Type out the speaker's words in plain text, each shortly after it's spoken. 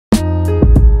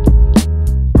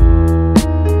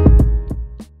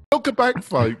back,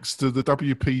 folks, to the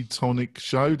WP-Tonic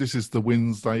show. This is the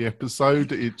Wednesday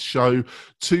episode. It's show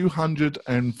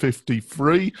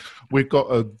 253. We've got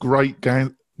a great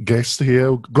guest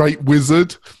here, great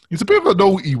wizard. He's a bit of a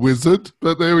naughty wizard,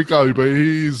 but there we go. But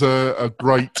he's a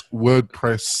great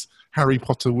WordPress Harry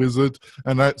Potter wizard,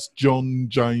 and that's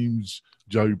James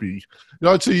Jacoby. You'd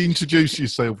like to introduce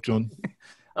yourself, John?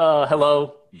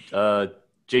 Hello,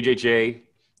 JJJ,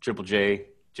 Triple J,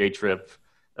 J Trip,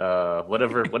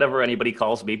 whatever anybody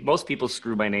calls me. Most people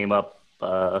screw my name up,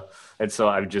 and so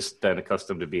I've just been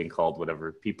accustomed to being called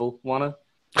whatever people want to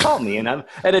call me. And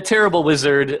a terrible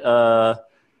wizard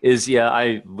is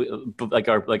like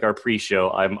our pre-show.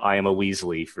 I am a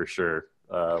Weasley for sure.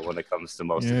 When it comes to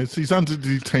most. Yes, he's under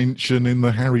detention in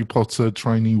the Harry Potter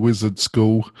training wizard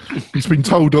school. He's been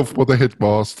told off by the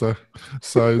headmaster.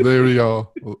 So there we are.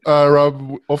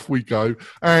 Off we go.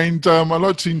 And I'd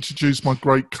like to introduce my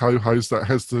great co-host that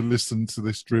has to listen to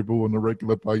this dribble on a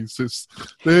regular basis.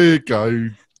 There you go,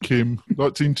 Kim. I'd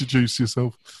like to introduce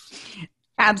yourself.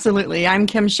 Absolutely. I'm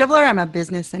Kim Shivler. I'm a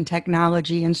business and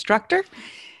technology instructor.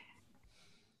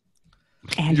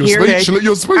 And you're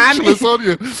speechless, aren't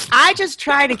you? I just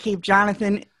try to keep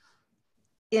Jonathan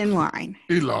in line.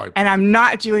 And I'm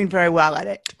not doing very well at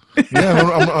it. Yeah,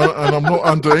 and I'm not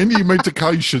under any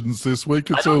medications this week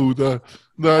at all.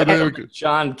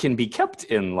 John can be kept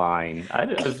in line.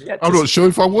 I'm not sure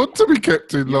if I want to be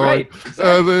kept in line. Right,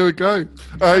 exactly. There we go.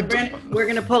 We're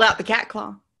going to pull out the cat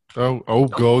claw. Oh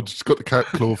God! She's got the cat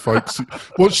claw, folks.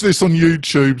 Watch this on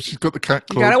YouTube. She's got the cat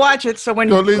claw. You gotta watch it. So when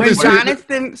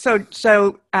Jonathan,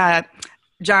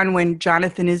 when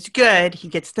Jonathan is good, he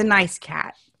gets the nice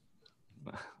cat.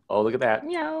 Oh, look at that!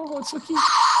 Meow! Oh, it's so cute.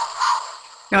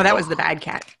 No, that was the bad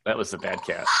cat. That was the bad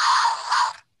cat.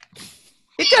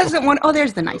 It doesn't want. Oh,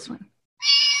 there's the nice one.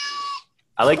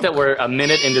 I like that we're a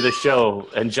minute into the show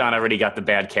and John already got the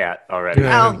bad cat already.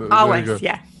 Yeah, always,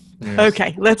 yeah. Yes.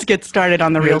 Okay, let's get started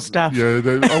on the real stuff. Yeah,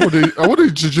 I want to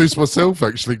introduce myself,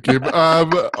 actually, Kim.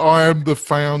 I am the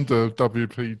founder of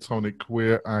WP-Tonic.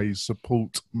 We're a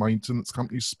support maintenance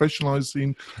company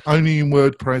specializing only in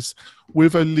WordPress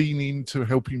with a lean into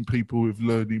helping people with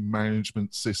learning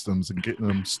management systems and getting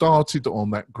them started on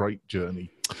that great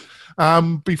journey.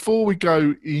 Before we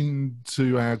go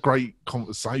into our great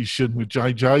conversation with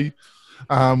JJ,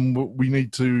 we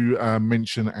need to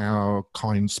mention our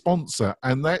kind sponsor,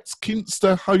 and that's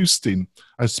Kinster Hosting,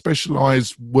 a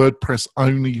specialized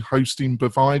WordPress-only hosting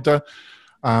provider.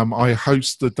 I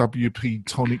host the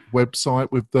WP-Tonic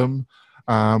website with them.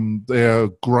 They're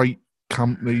a great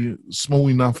company, small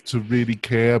enough to really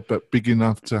care, but big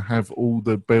enough to have all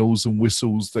the bells and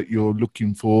whistles that you're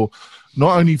looking for,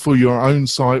 not only for your own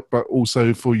site, but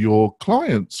also for your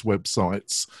clients'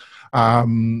 websites.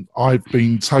 I've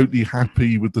been totally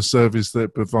happy with the service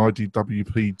that provided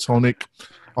WP-Tonic.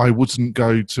 I wouldn't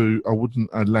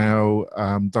allow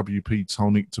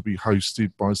WP-Tonic to be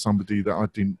hosted by somebody that I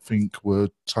didn't think were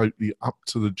totally up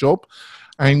to the job,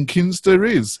 and Kinster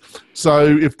is. So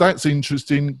if that's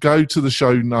interesting, go to the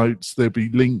show notes. There'll be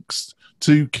links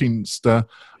to Kinster.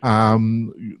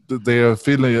 They're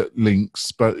affiliate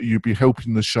links, but you'll be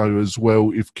helping the show as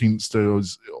well if Kinster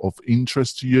is of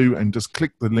interest to you, and just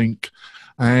click the link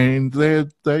and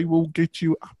they will get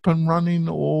you up and running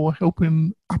or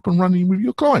helping up and running with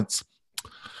your clients.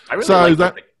 I really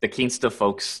like the Kinster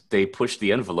folks. They pushed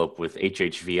the envelope with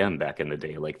HHVM back in the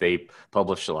day. Like, they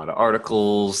published a lot of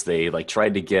articles. They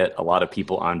tried to get a lot of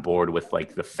people on board with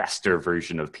the faster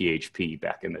version of PHP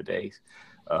back in the day.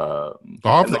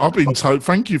 I've been told,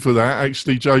 thank you for that,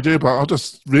 actually, JJ, but I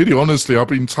just really honestly, I've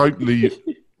been totally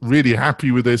really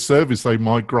happy with their service. They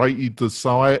migrated the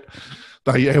site.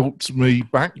 They helped me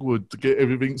backward to get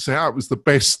everything set up. It was the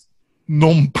best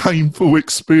non-painful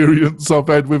experience I've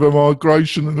had with a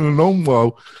migration in a long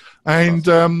while. And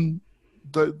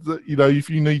if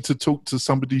you need to talk to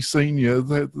somebody senior,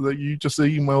 that you just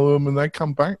email them and they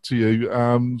come back to you.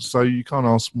 So you can't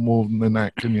ask more than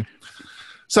that, can you?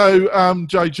 So,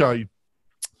 JJ,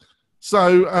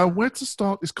 where to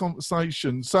start this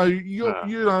conversation? So,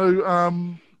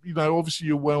 obviously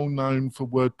you're well known for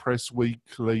WordPress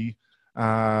Weekly,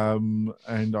 and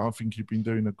I think you've been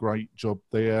doing a great job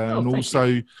there. Oh, and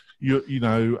also,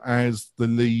 you as the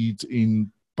lead in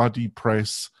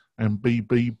BuddyPress and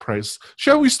bbPress.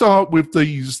 Shall we start with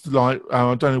these? I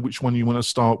don't know which one you want to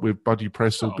start with,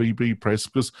 BuddyPress or bbPress,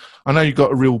 because I know you've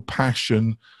got a real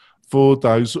passion for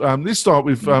those. Let's start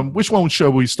with which one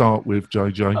shall we start with,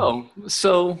 JJ? Oh,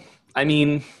 so I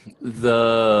mean,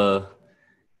 the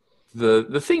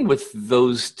thing with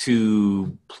those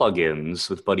two plugins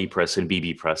with BuddyPress and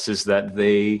bbPress is that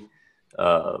they,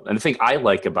 and the thing I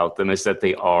like about them is that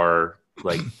they are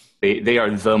they are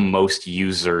the most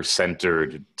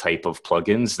user-centered type of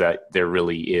plugins that there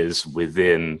really is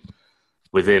within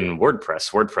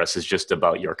WordPress. WordPress is just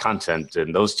about your content,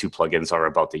 and those two plugins are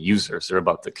about the users. They're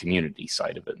about the community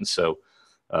side of it. And so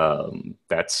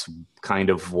that's kind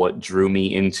of what drew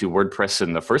me into WordPress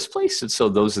in the first place. And so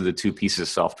those are the two pieces of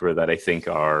software that I think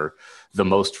are the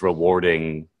most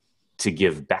rewarding to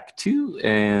give back to.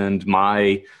 And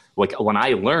when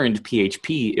I learned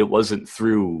PHP, it wasn't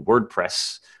through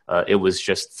WordPress. It was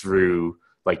just through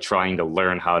like trying to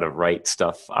learn how to write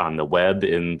stuff on the web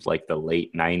in like the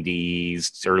late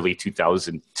 90s, early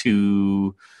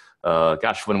 2002.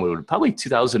 Probably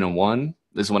 2001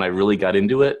 is when I really got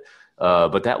into it.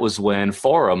 But that was when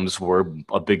forums were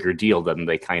a bigger deal than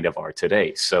they kind of are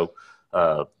today. So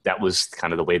that was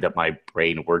kind of the way that my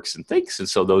brain works and thinks. And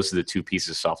so those are the two pieces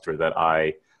of software that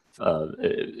I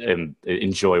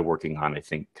enjoy working on, I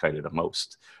think, kind of the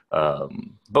most. But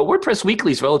WordPress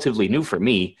Weekly is relatively new for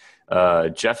me.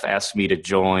 Jeff asked me to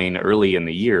join early in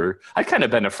the year. I've kind of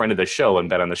been a friend of the show and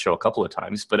been on the show a couple of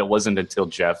times, but it wasn't until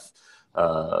Jeff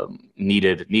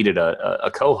needed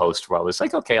a co-host where I was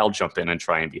like, okay, I'll jump in and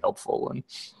try and be helpful. And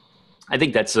I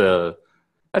think that's a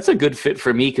good fit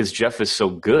for me because Jeff is so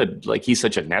good. Like he's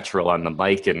such a natural on the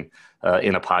mic and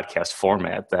in a podcast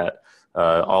format that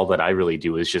all that I really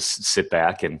do is just sit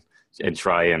back and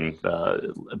try and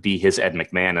be his Ed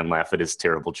McMahon and laugh at his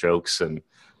terrible jokes and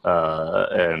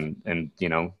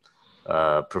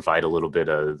provide a little bit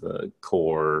of the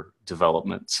core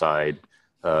development side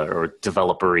or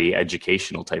developer-y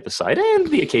educational type of side and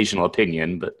the occasional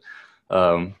opinion.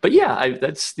 But yeah,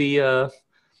 that's the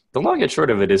long and short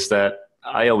of it is that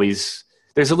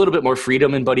there's a little bit more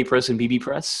freedom in BuddyPress and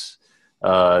bbPress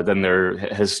than there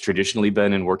has traditionally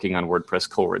been in working on WordPress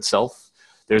core itself.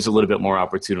 There's a little bit more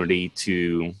opportunity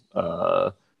to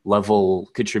level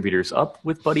contributors up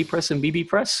with BuddyPress and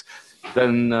bbPress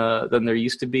than there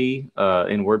used to be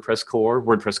in WordPress core.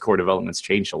 WordPress core development's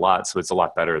changed a lot, so it's a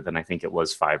lot better than I think it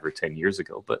was 5 or 10 years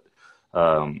ago. But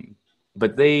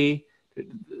they're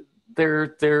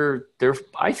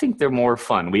I think they're more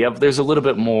fun. There's a little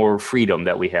bit more freedom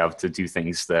that we have to do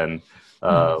things than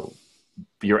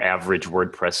your average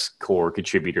WordPress core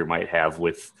contributor might have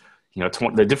with,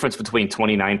 the difference between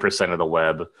 29% of the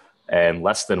web and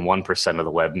less than 1% of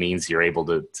the web means you're able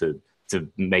to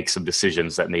make some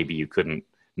decisions that maybe you couldn't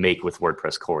make with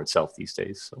WordPress core itself these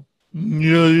days. So.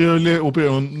 Yeah, a little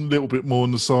bit more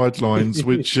on the sidelines,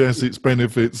 which has its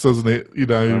benefits, doesn't it?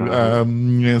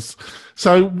 Yes.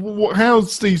 So,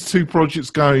 how's these two projects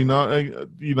going? Are there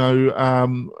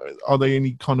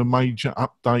any kind of major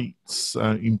updates,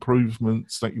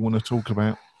 improvements that you want to talk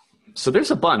about? So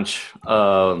there's a bunch,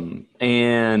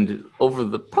 and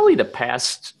over probably the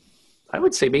past, I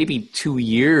would say maybe 2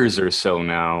 years or so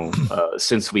now,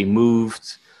 since we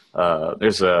moved,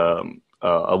 there's a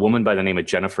woman by the name of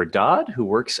Jennifer Dodd who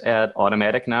works at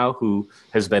Automatic now, who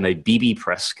has been a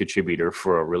bbPress contributor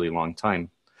for a really long time.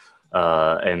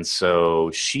 And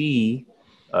so she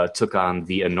took on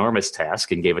the enormous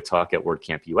task and gave a talk at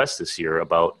WordCamp US this year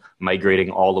about migrating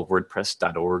all of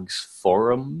WordPress.org's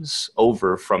forums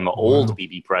over from the old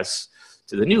bbPress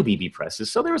to the new bbPresses.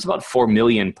 So there was about 4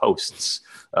 million posts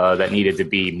that needed to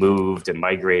be moved and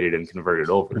migrated and converted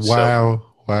over. Wow.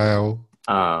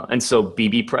 And so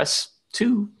bbPress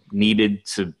 2 needed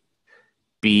to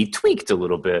be tweaked a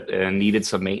little bit and needed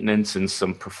some maintenance and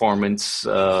some performance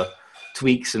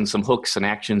tweaks and some hooks and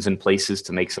actions in places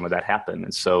to make some of that happen.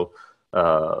 And so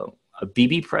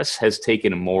bbPress has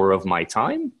taken more of my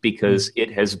time because it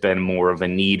has been more of a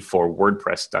need for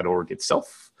WordPress.org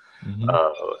itself.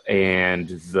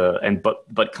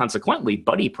 But consequently,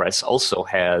 BuddyPress also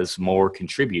has more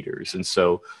contributors. And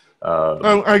so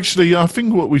actually, I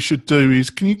think what we should do is,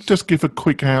 can you just give a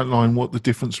quick outline what the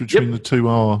difference between the two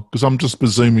are? Because I'm just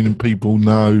presuming and people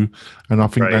know, and I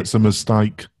think that's a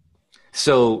mistake.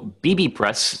 So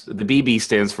bbPress, the BB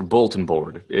stands for bulletin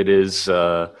board. It is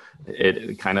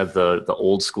kind of the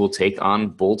old school take on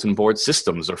bulletin board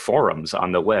systems or forums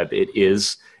on the web. It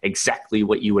is exactly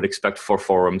what you would expect for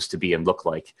forums to be and look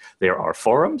like. There are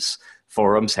forums.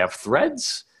 Forums have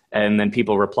threads, and then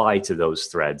people reply to those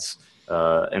threads.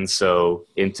 And so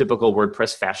in typical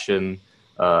WordPress fashion,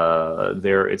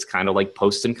 it's kind of like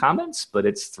posts and comments, but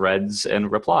it's threads and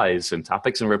replies and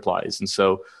topics and replies. And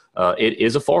so it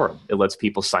is a forum. It lets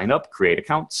people sign up, create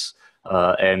accounts,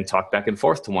 and talk back and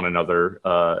forth to one another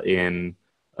in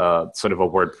sort of a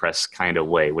WordPress kind of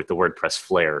way with the WordPress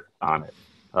flair on it.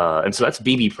 And so that's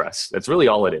bbPress. That's really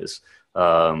all it is.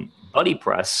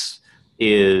 BuddyPress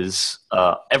is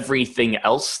everything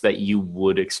else that you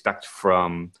would expect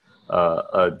from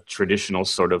a traditional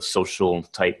sort of social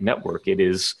type network. It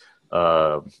is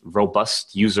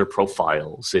robust user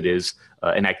profiles. It is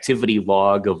an activity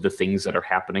log of the things that are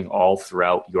happening all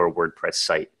throughout your WordPress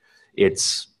site.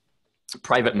 It's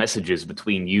private messages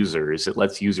between users. It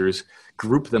lets users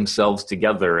group themselves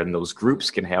together, and those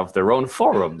groups can have their own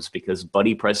forums because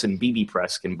BuddyPress and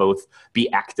bbPress can both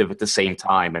be active at the same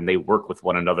time, and they work with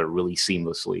one another really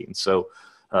seamlessly. And so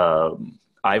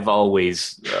I've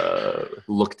always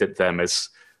looked at them as,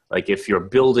 like, if you're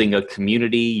building a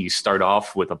community, you start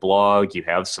off with a blog, you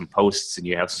have some posts, and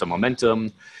you have some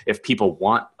momentum. If people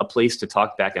want a place to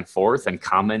talk back and forth and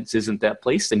comments isn't that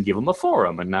place, then give them a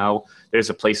forum. And now there's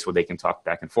a place where they can talk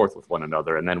back and forth with one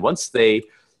another. And then once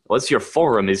your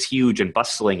forum is huge and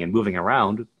bustling and moving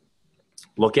around,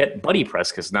 look at BuddyPress,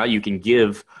 because now you can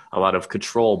give a lot of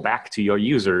control back to your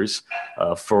users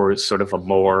for sort of a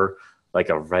more like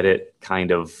a Reddit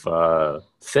kind of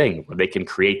thing where they can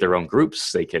create their own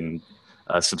groups. They can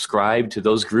subscribe to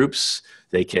those groups.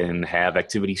 They can have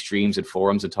activity streams and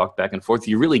forums and talk back and forth.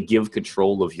 You really give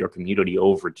control of your community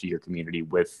over to your community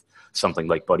with something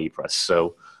like BuddyPress.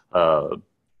 So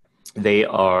they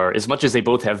are, as much as they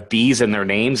both have B's in their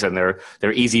names and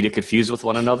they're easy to confuse with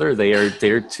one another,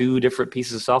 they're two different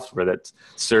pieces of software that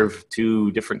serve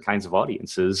two different kinds of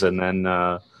audiences. And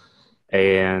then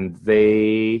and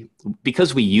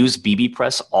because we use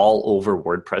bbPress all over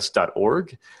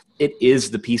WordPress.org, it is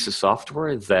the piece of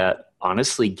software that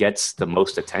honestly gets the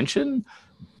most attention.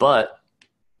 But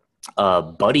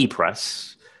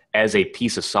BuddyPress, as a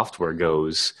piece of software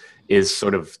goes, is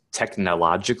sort of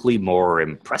technologically more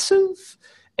impressive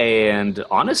and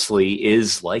honestly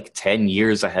is like 10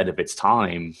 years ahead of its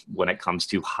time when it comes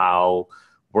to how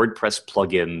WordPress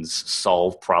plugins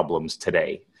solve problems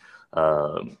today.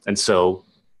 And so,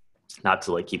 not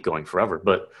to like keep going forever,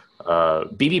 but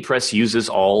bbPress uses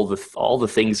all the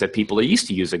things that people are used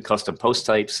to using: custom post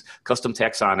types, custom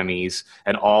taxonomies,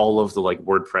 and all of the like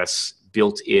WordPress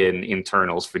built-in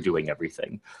internals for doing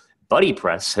everything.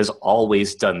 BuddyPress has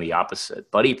always done the opposite.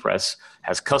 BuddyPress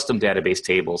has custom database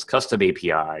tables, custom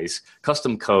APIs,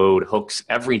 custom code, hooks,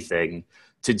 everything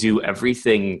to do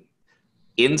everything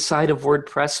inside of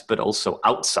WordPress, but also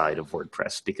outside of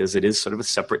WordPress, because it is sort of a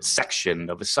separate section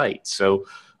of a site. So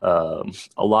a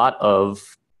lot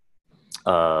of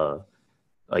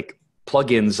like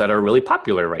plugins that are really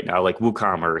popular right now, like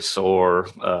WooCommerce or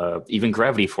even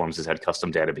Gravity Forms has had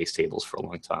custom database tables for a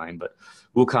long time. But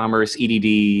WooCommerce,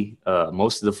 EDD,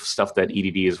 most of the stuff that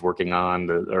EDD is working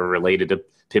on are related to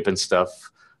pip and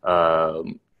stuff.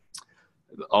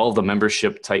 All the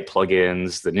membership type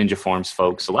plugins, the Ninja Forms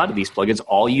folks, a lot of these plugins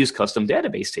all use custom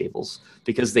database tables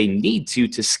because they need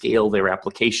to scale their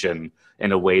application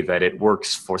in a way that it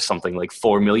works for something like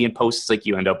 4 million posts like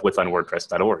you end up with on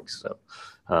WordPress.org. So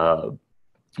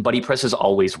BuddyPress has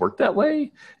always worked that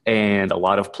way, and a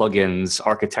lot of plugins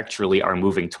architecturally are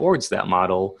moving towards that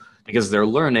model because they're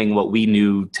learning what we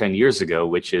knew 10 years ago,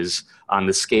 which is on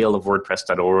the scale of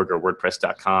WordPress.org or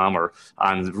WordPress.com or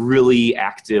on really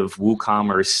active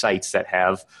WooCommerce sites that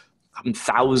have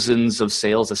thousands of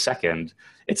sales a second.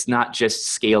 It's not just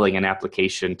scaling an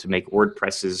application to make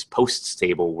WordPress's posts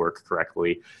table work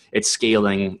correctly. It's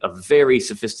scaling a very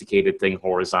sophisticated thing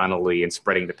horizontally and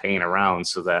spreading the pain around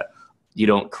so that you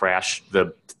don't crash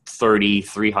the 30,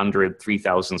 300,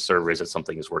 3,000 servers that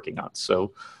something is working on.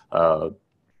 So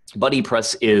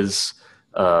BuddyPress is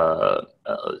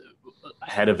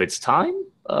ahead of its time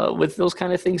with those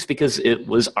kind of things because it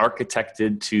was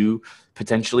architected to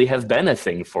potentially have been a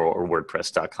thing for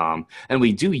WordPress.com. And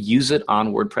we do use it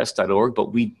on WordPress.org,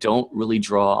 but we don't really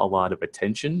draw a lot of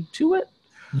attention to it.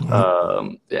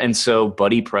 Mm-hmm. And so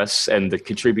BuddyPress and the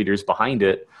contributors behind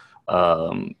it,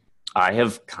 I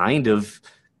have kind of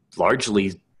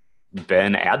largely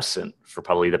been absent for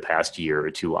probably the past year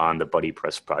or two on the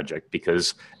BuddyPress project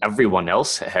because everyone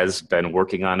else has been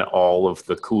working on all of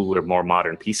the cooler, more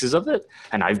modern pieces of it.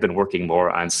 And I've been working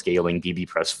more on scaling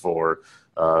bbPress for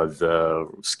the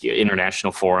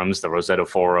international forums, the Rosetta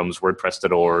forums,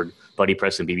 WordPress.org,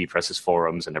 BuddyPress and bbPress's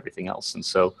forums and everything else. And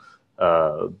so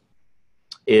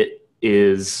it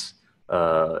is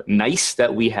nice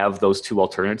that we have those two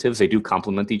alternatives. They do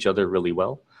complement each other really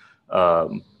well.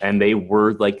 And they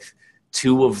were like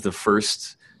two of the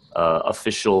first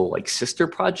official like sister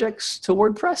projects to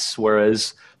WordPress,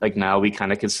 whereas like now we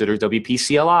kind of consider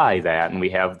WP-CLI that, and we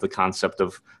have the concept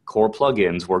of core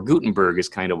plugins where Gutenberg is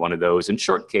kind of one of those, and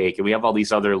Shortcake, and we have all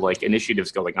these other like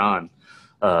initiatives going on.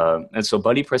 And so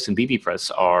BuddyPress and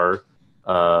bbPress are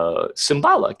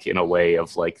symbolic in a way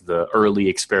of like the early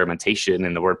experimentation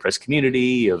in the WordPress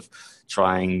community of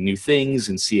trying new things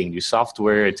and seeing new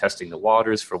software and testing the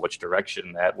waters for which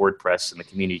direction that WordPress and the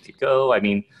community could go. I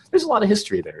mean, there's a lot of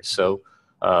history there. So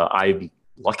I'm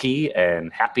lucky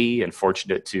and happy and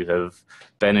fortunate to have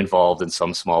been involved in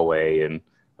some small way in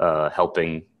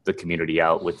helping the community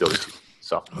out with those two.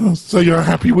 So you're a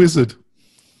happy wizard.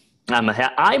 I'm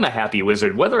a happy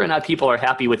wizard. Whether or not people are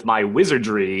happy with my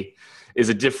wizardry is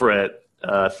a different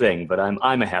thing, but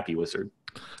I'm a happy wizard.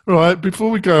 All right. Before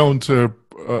we go on to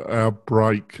our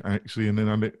break, actually, and then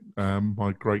I let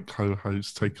my great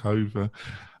co-host take over,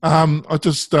 I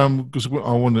just because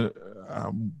I want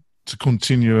to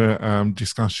continue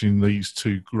discussing these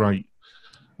two great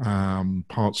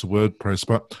parts of WordPress,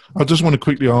 but I just want to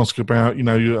quickly ask about,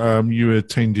 you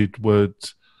attended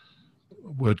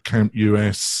WordCamp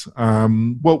US.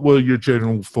 What were your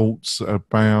general thoughts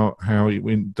about how it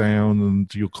went down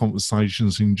and your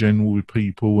conversations in general with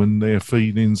people and their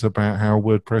feelings about how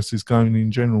WordPress is going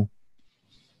in general?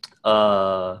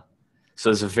 So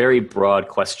it's a very broad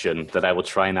question that I will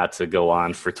try not to go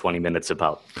on for 20 minutes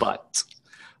about, but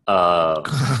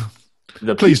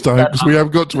please don't, because we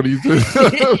haven't got 22.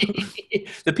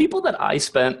 The people that I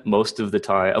spent most of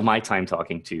my time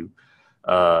talking to,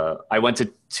 I went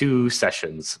to 2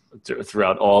 sessions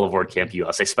throughout all of WordCamp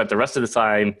US. I spent the rest of the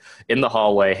time in the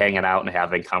hallway hanging out and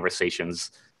having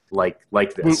conversations like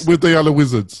this. With the other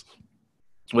wizards.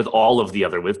 With the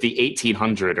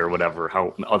 1,800 or whatever,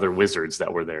 how other wizards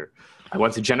that were there. I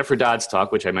went to Jennifer Dodd's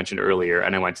talk, which I mentioned earlier,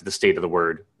 and I went to the State of the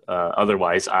Word.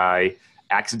 Otherwise, I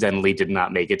accidentally did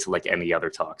not make it to like any other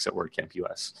talks at WordCamp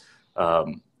US.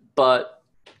 But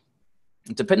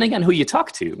depending on who you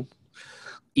talk to,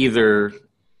 either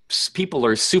people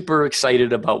are super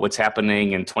excited about what's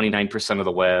happening in 29% of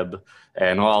the web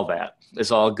and all that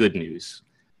is all good news.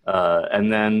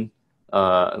 And then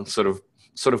sort of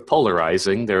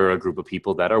polarizing, there are a group of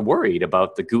people that are worried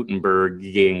about the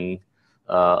Gutenberging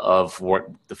of what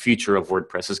the future of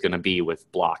WordPress is going to be with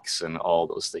blocks and all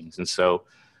those things. And so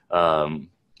I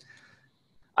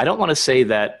don't want to say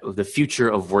that the future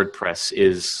of WordPress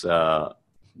is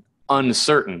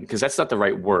uncertain, because that's not the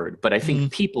right word, but I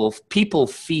think people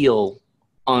feel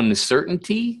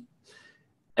uncertainty,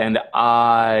 and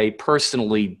I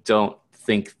personally don't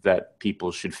think that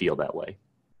people should feel that way.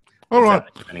 All right.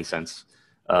 That makes any sense?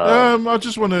 I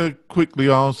just want to quickly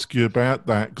ask you about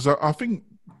that, because I think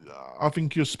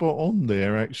you're spot on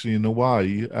there, actually, in a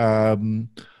way.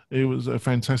 It was a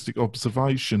fantastic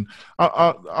observation.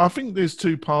 I think there's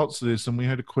 2 parts to this, and we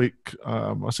had a quick,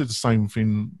 I said the same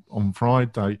thing on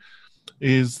Friday,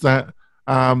 is that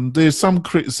there's some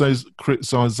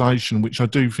criticisation, which I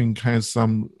do think has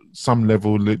some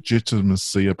level of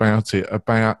legitimacy about it,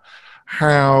 about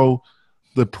how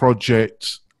the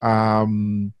project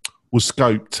was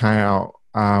scoped out,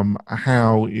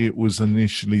 how it was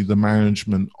initially the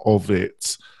management of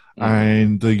it,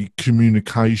 and the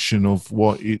communication of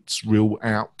what its real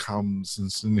outcomes and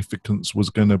significance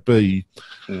was going to be.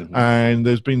 And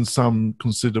there's been some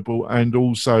considerable, and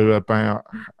also about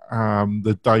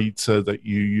the data that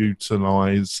you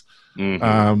utilize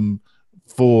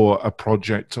for a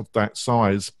project of that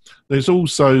size. There's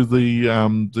also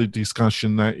the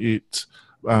discussion that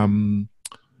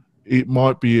it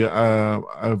might be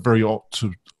a very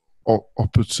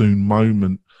opportune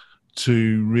moment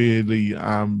to really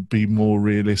be more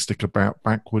realistic about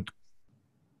backward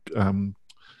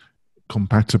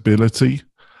compatibility,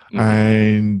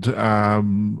 and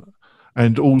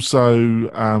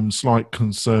also slight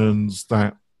concerns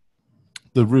that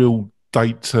the real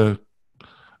data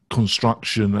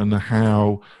construction and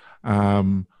how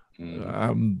the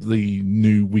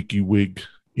new WikiWig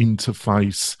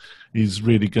interface is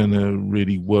really going to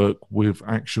really work with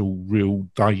actual real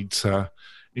data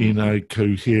in a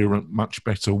coherent, much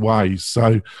better way.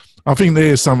 So I think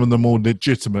there's some of the more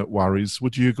legitimate worries.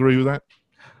 Would you agree with that?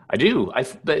 I do.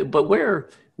 But where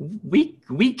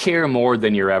we care more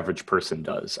than your average person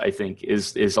does, I think,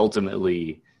 is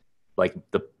ultimately like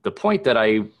the point that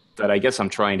I guess I'm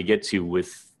trying to get to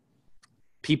with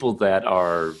people that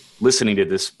are listening to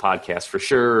this podcast, for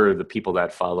sure, or the people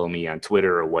that follow me on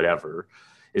Twitter or whatever,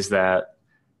 is that,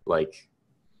 like,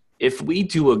 if we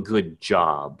do a good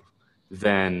job,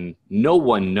 then no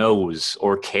one knows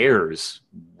or cares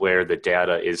where the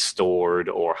data is stored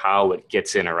or how it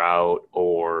gets in or out,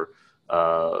 or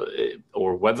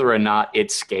whether or not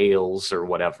it scales or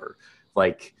whatever.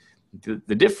 Like,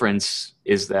 the difference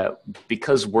is that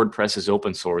because WordPress is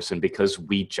open source and because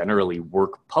we generally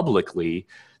work publicly,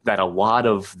 that a lot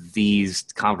of these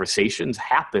conversations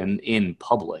happen in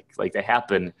public. Like, they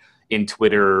happen in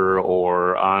Twitter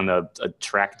or on a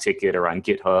track ticket or on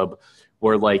GitHub,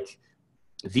 where, like,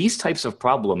 these types of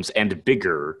problems and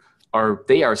bigger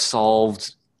are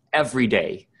solved every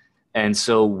day. And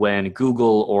so when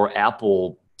Google or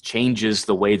Apple changes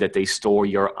the way that they store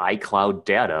your iCloud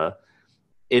data,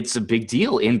 it's a big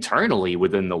deal internally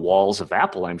within the walls of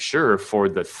Apple, I'm sure, for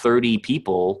the 30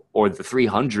 people or the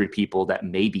 300 people that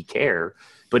maybe care.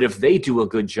 But if they do a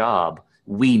good job,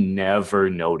 we never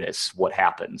notice what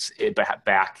happens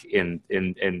back in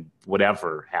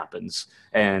whatever happens.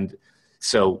 And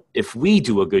so if we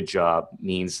do a good job,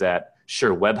 means that,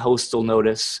 sure, web hosts will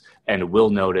notice and will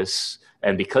notice.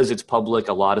 And because it's public,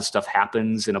 a lot of stuff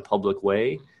happens in a public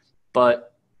way.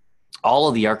 But all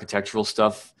of the architectural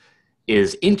stuff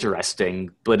is interesting,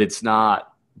 but it's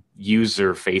not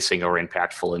user facing or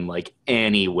impactful in like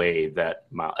any way that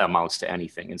amounts to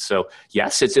anything. And so,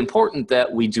 yes, it's important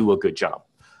that we do a good job.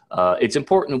 It's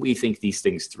important we think these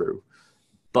things through,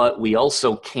 but we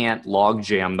also can't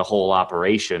logjam the whole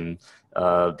operation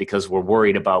because we're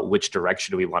worried about which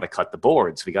direction we want to cut the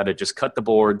boards. We got to just cut the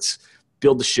boards,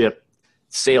 build the ship,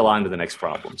 sail on to the next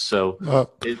problem. So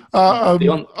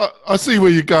I see where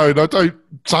you're going. I don't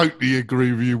totally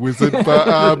agree with you, Wizard, but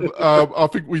I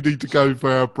think we need to go for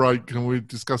our break, and we'll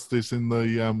discuss this in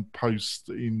the post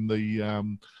in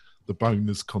the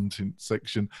bonus content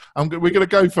section. We're going to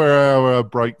go for our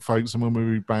break, folks, and when we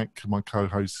be back, my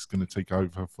co-host is going to take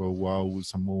over for a while with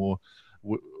some more.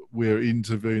 We're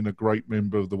interviewing a great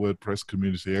member of the WordPress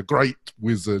community, a great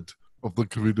wizard of the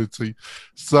community.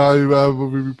 So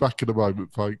we'll be back in a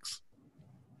moment, folks.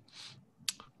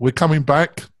 We're coming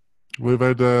back. We've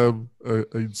had an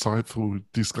insightful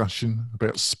discussion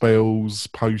about spells,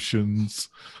 potions,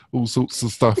 all sorts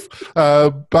of stuff.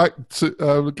 Back to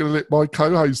we're going to let my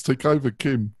co-host take over.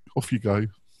 Kim, off you go.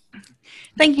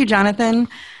 Thank you, Jonathan.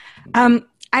 I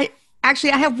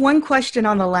have one question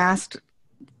on the last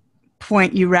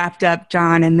point you wrapped up,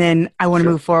 John, and then I want to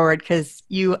move forward because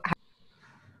you have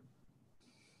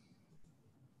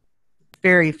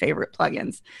very favorite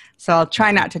plugins. So I'll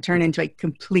try not to turn into a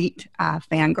complete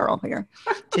fangirl here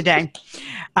today.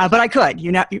 But I could,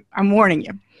 I'm warning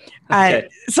you. Okay.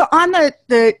 So on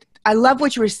I love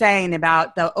what you were saying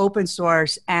about the open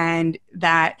source and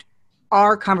that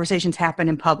our conversations happen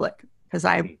in public, because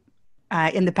I,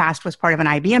 in the past, was part of an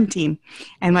IBM team.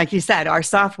 And like you said, our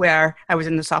software, I was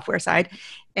in the software side,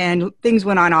 and things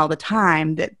went on all the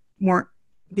time that weren't,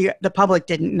 the public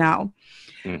didn't know.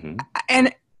 Mm-hmm.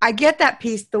 And I get that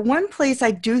piece. The one place I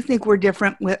do think we're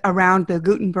different around the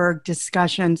Gutenberg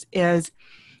discussions is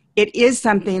it is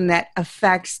something that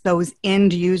affects those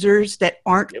end users that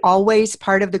aren't always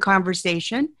part of the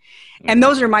conversation. And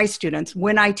those are my students.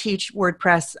 When I teach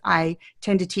WordPress, I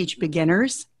tend to teach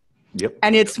beginners. Yep.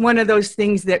 And it's one of those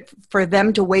things that for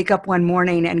them to wake up one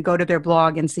morning and go to their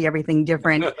blog and see everything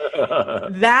different,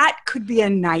 that could be a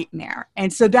nightmare.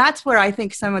 And so that's where I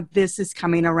think some of this is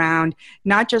coming around,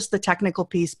 not just the technical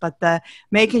piece, but the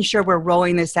making sure we're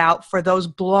rolling this out for those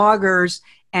bloggers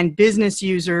and business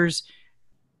users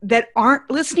that aren't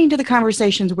listening to the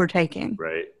conversations we're taking.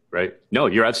 Right. No,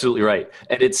 you're absolutely right.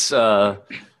 And it's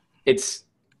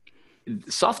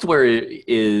software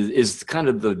is kind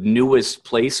of the newest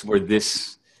place where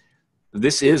this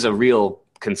is a real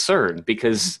concern,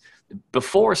 because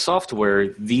before software,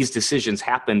 these decisions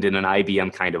happened in an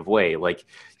IBM kind of way. Like,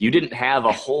 you didn't have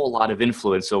a whole lot of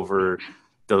influence over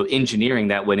the engineering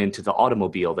that went into the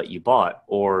automobile that you bought,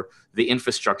 or the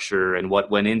infrastructure and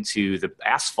what went into the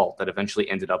asphalt that eventually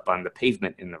ended up on the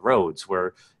pavement in the roads,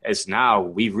 whereas now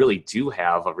we really do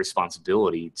have a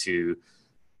responsibility to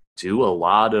do a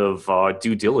lot of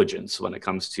due diligence when it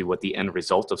comes to what the end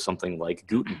result of something like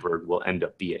Gutenberg will end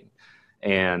up being.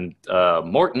 And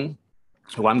Morten,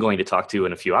 who I'm going to talk to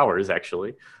in a few hours,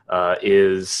 actually,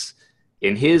 is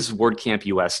in his WordCamp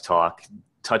US talk,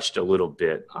 touched a little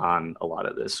bit on a lot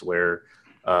of this, where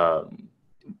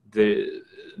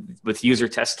with user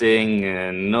testing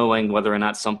and knowing whether or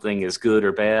not something is good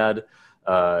or bad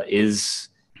is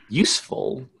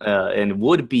useful and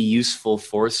would be useful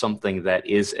for something that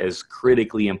is as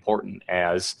critically important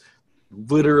as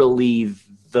literally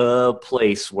the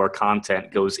place where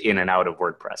content goes in and out of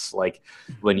WordPress. Like,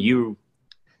 when you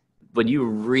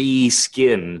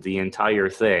reskin the entire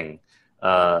thing,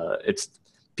 it's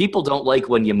people don't like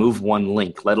when you move one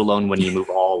link, let alone when you move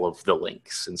all of the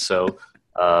links. And so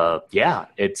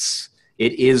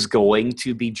it is going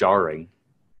to be jarring.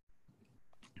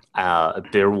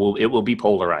 It will be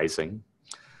polarizing,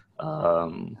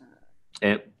 and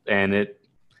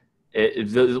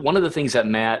one of the things that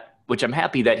Matt, which I'm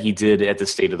happy that he did at the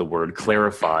State of the Word,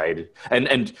 clarified,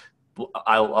 and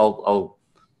I'll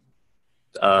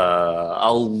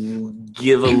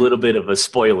give a little bit of a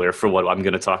spoiler for what I'm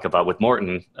going to talk about with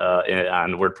Morten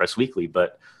on WordPress Weekly,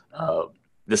 but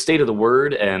the State of the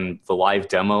Word and the live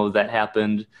demo that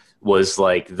happened was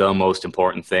like the most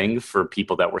important thing for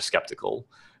people that were skeptical,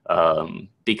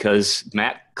 because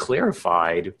Matt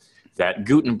clarified that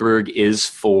Gutenberg is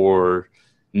for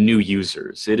new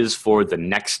users. It is for the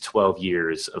next 12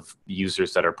 years of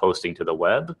users that are posting to the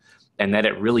web, and that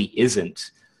it really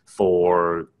isn't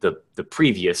for the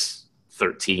previous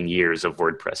 13 years of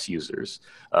WordPress users.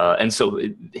 And so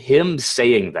him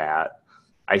saying that,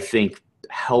 I think,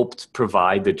 helped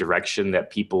provide the direction that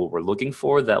people were looking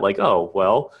for, that like, oh,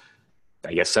 well,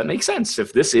 I guess that makes sense.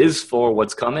 If this is for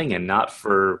what's coming and not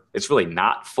for, it's really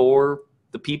not for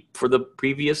the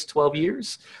previous 12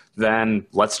 years, then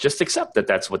let's just accept that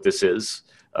that's what this is.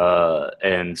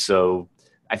 And so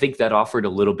I think that offered a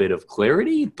little bit of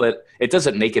clarity, but it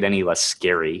doesn't make it any less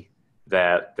scary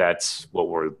that that's what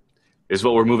we're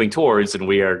moving towards, and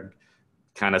we are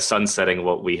kind of sunsetting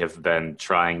what we have been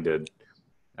trying to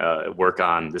work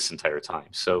on this entire time.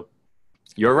 So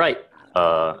you're right.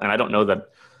 And I don't know that,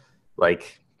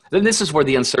 like, then this is where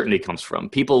the uncertainty comes from.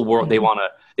 People they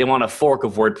want a fork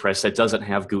of WordPress that doesn't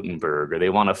have Gutenberg, or they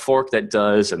want a fork that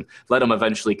does, and let them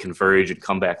eventually converge and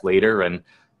come back later. And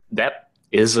that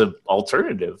is an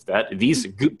alternative. That these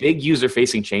big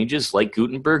user-facing changes like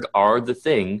Gutenberg are the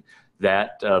thing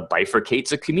that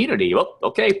bifurcates a community. Oh,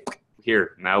 okay,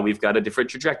 here, now we've got a different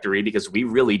trajectory because we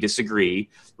really disagree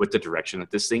with the direction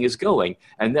that this thing is going.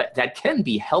 And that can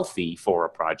be healthy for a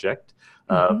project,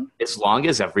 as long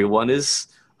as everyone is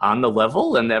on the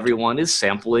level and everyone is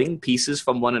sampling pieces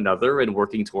from one another and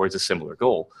working towards a similar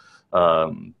goal.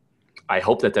 I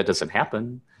hope that doesn't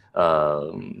happen,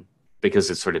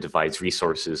 because it sort of divides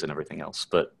resources and everything else.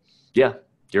 But yeah,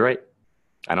 you're right.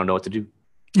 I don't know what to do.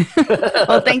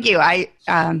 Well, thank you. I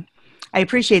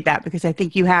appreciate that, because I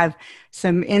think you have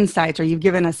some insights, or you've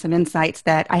given us some insights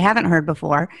that I haven't heard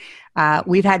before.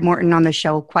 We've had Morton on the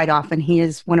show quite often. He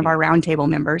is one of our roundtable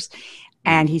members,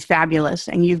 and he's fabulous.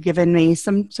 And you've given me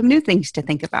some new things to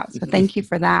think about. So thank you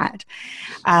for that.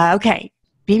 Okay,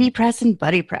 bbPress and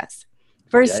BuddyPress.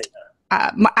 First,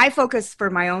 I focus for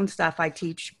my own stuff. I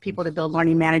teach people to build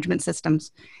learning management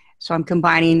systems. So I'm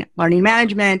combining learning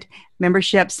management,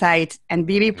 membership sites, and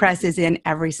bbPress is in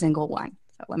every single one.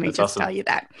 So let me tell you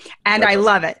that. And I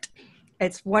love it.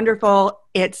 It's wonderful.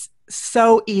 It's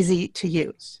so easy to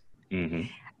use. Mm-hmm.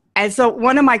 And so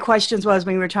one of my questions was,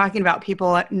 when we were talking about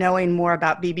people knowing more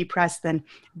about bbPress than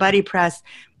BuddyPress,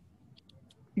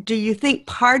 do you think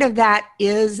part of that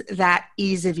is that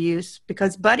ease of use?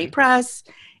 Because BuddyPress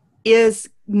is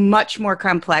much more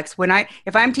complex.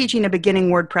 If I'm teaching a beginning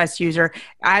WordPress user,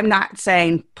 I'm not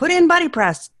saying put in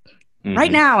BuddyPress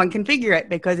right now and configure it,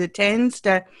 because it tends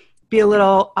to be a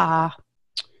little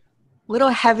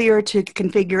heavier to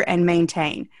configure and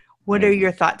maintain. What are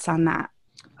your thoughts on that?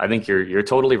 I think you're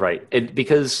totally right.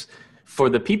 Because for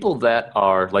the people that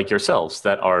are like yourselves,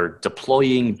 that are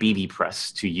deploying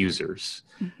bbPress to users,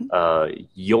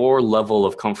 your level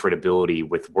of comfortability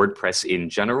with WordPress in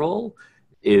general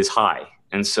is high.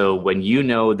 And so when you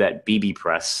know that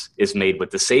bbPress is made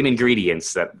with the same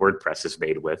ingredients that WordPress is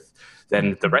made with,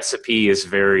 then the recipe is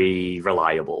very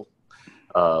reliable.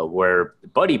 Where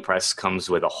BuddyPress comes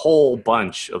with a whole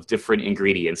bunch of different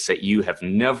ingredients that you have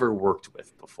never worked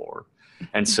with before.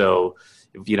 And so,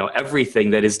 everything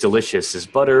that is delicious is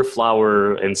butter,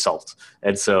 flour, and salt.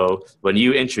 And so when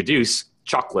you introduce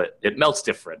chocolate, it melts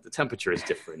different. The temperature is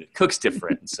different. It cooks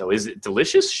different. So is it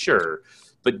delicious? Sure.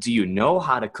 But do you know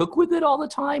how to cook with it all the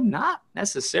time? Not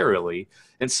necessarily.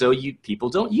 And so people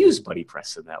don't use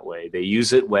BuddyPress in that way. They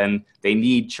use it when they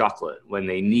need chocolate. When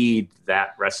they need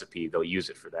that recipe, they'll use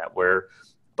it for that. Where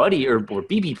Buddy or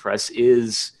bbPress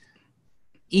is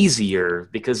easier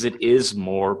because it is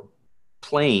more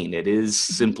plain. It is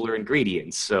simpler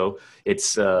ingredients. So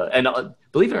it's, and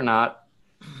believe it or not,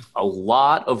 a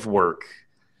lot of work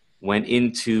went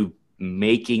into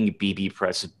making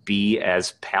bbPress be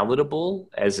as palatable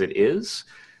as it is.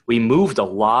 We moved a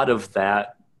lot of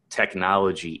that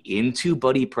technology into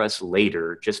BuddyPress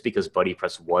later, just because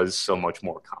BuddyPress was so much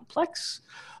more complex.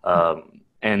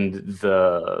 And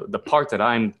the part that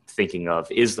I'm thinking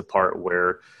of is the part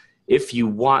where, if you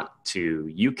want to,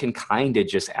 you can kind of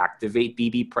just activate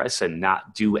bbPress and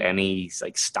not do any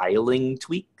like styling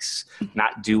tweaks,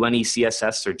 not do any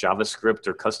CSS or JavaScript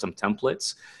or custom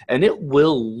templates, and it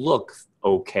will look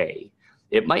okay.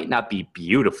 It might not be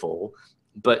beautiful,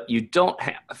 but you don't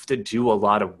have to do a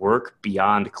lot of work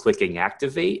beyond clicking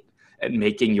activate and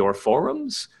making your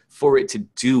forums for it to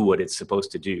do what it's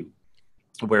supposed to do.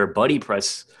 Where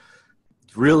BuddyPress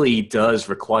really does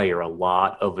require a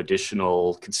lot of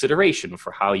additional consideration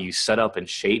for how you set up and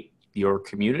shape your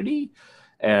community.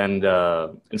 And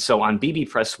so on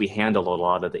bbPress, we handle a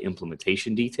lot of the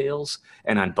implementation details.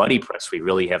 And on BuddyPress, we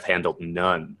really have handled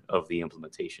none of the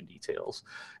implementation details.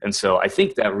 And so I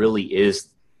think that really is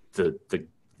the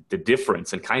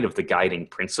difference and kind of the guiding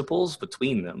principles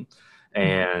between them.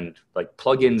 And like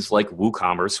plugins like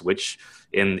WooCommerce, which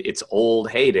in its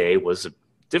old heyday was a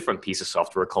different piece of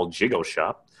software called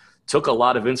JigoShop, took a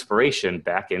lot of inspiration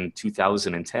back in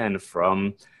 2010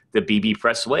 from the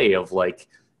bbPress way of like,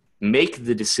 make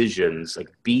the decisions,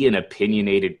 like be an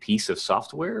opinionated piece of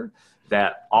software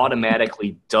that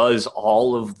automatically does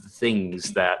all of the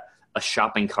things that a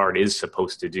shopping cart is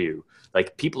supposed to do.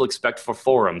 Like people expect for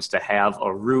forums to have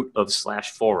a root of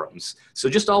 /forums. So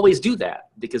just always do that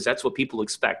because that's what people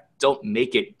expect. Don't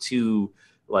make it too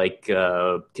like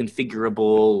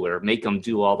configurable or make them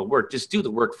do all the work. Just do the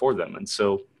work for them. And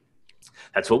so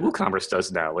that's what WooCommerce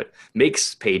does now. It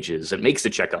makes pages. It makes the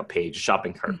checkout page,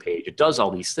 shopping cart page. It does all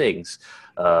these things.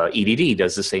 EDD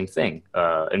does the same thing.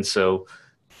 And so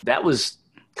that was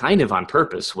kind of on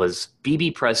purpose, was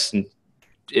bbPress,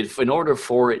 in order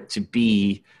for it to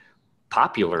be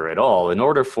popular at all, in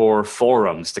order for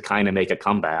forums to kind of make a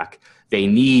comeback, they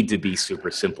need to be super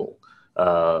simple.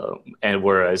 And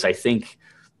whereas I think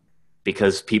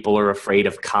because people are afraid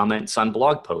of comments on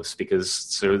blog posts, because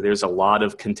so there's a lot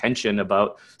of contention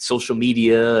about social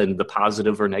media and the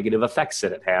positive or negative effects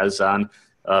that it has on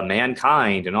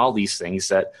mankind and all these things,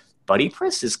 that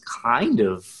BuddyPress is kind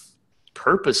of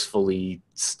purposefully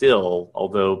still,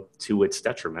 although to its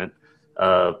detriment,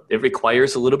 it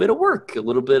requires a little bit of work, a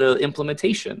little bit of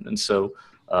implementation. And so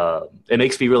it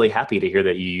makes me really happy to hear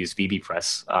that you use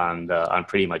bbPress on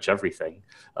pretty much everything.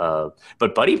 But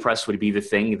BuddyPress would be the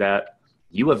thing that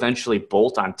you eventually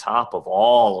bolt on top of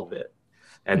all of it.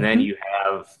 And then you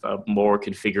have more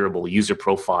configurable user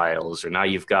profiles, or now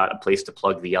you've got a place to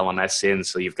plug the LMS in.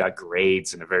 So you've got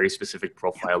grades and a very specific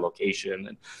profile location.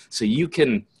 And so you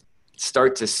can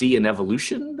start to see an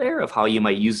evolution there of how you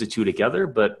might use the two together.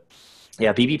 But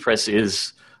yeah, bbPress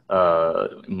is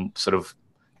sort of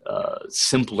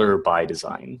simpler by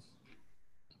design.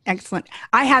 Excellent.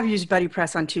 I have used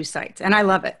BuddyPress on 2 sites, and I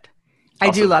love it. I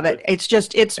Awesome. do love it.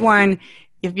 It's one,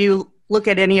 if you look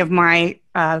at any of my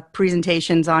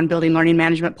presentations on building learning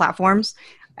management platforms,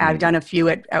 I've done a few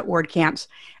at WordCamps.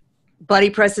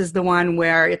 BuddyPress is the one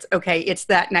where it's, okay, it's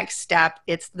that next step.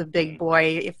 It's the big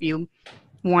boy if you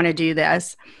want to do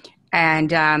this.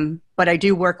 And but I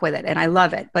do work with it, and I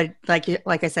love it. But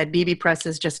like I said, bbPress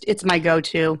is just, it's my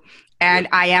go-to. And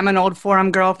I am an old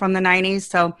forum girl from the 90s,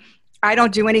 so I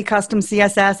don't do any custom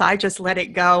CSS. I just let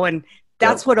it go, and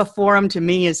that's what a forum to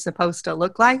me is supposed to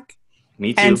look like.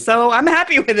 Me too. And so I'm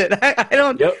happy with it.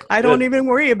 I don't even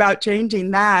worry about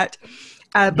changing that.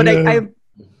 But I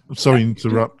sorry to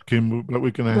interrupt, Kim, but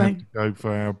we're going to have to go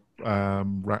for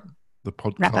our the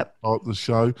podcast part of the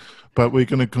show, but we're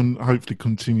going to hopefully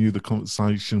continue the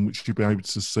conversation, which you'll be able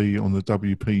to see on the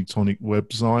WP-Tonic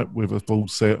website with a full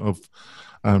set of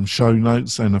show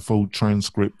notes and a full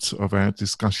transcript of our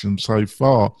discussion so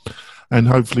far. And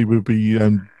hopefully we'll be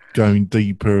going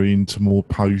deeper into more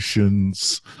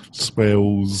potions,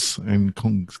 spells, and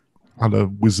other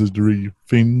wizardry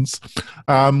things.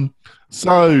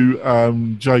 So,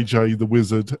 JJ the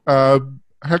Wizard,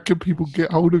 how can people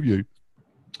get hold of you?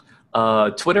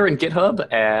 Twitter and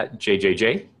GitHub at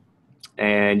JJJ.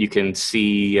 And you can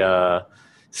see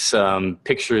some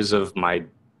pictures of my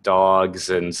dogs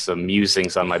and some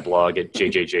musings on my blog at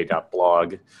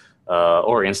jjj.blog.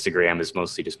 Or Instagram is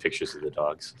mostly just pictures of the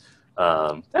dogs.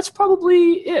 That's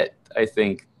probably it. I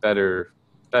think better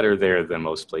there than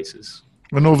most places.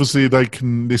 And obviously they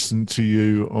can listen to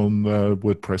you on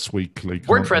WordPress Weekly.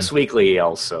 WordPress Weekly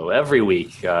also, every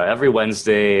week. Every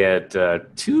Wednesday at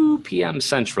 2 p.m.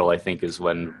 Central, I think, is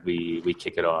when we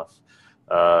kick it off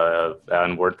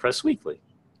on WordPress Weekly.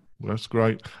 That's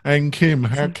great. And Kim,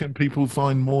 how can people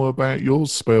find more about your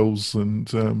spells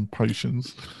and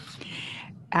potions?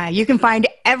 You can find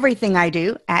everything I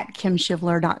do at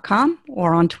kimshivler.com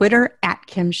or on Twitter at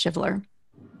kimshivler.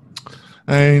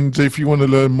 And if you want to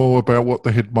learn more about what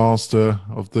the headmaster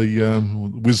of the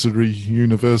Wizardry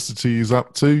University is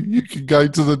up to, you can go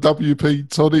to the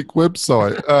WP-Tonic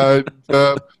website.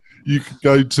 You can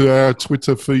go to our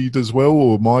Twitter feed as well,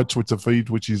 or my Twitter feed,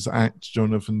 which is at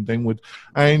Jonathan Denwood.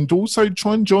 And also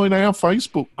try and join our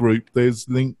Facebook group. There's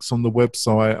links on the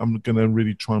website. I'm going to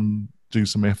really try and do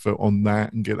some effort on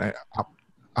that and get that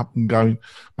up and going.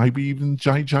 Maybe even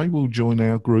JJ will join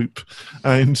our group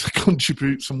and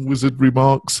contribute some wizard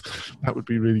remarks. That would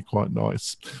be really quite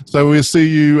nice. So we'll see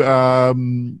you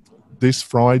this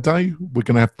Friday. We're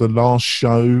going to have the last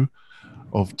show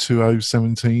of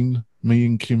 2017 Me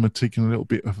and Kim are taking a little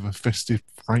bit of a festive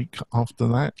break after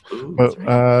that.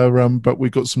 Ooh, But we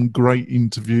got some great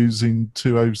interviews in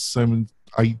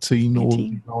 2018 all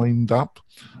lined up.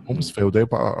 Almost fell there,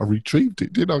 but I retrieved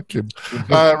it, didn't I, Kim?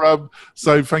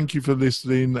 So thank you for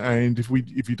listening. And if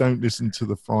you don't listen to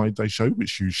the Friday show,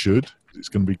 which you should, it's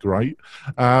going to be great.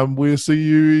 We'll see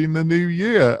you in the new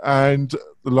year. And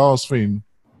the last thing,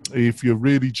 if you're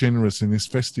really generous in this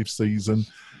festive season,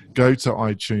 go to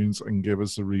iTunes and give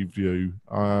us a review.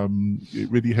 It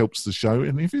really helps the show.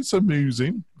 And if it's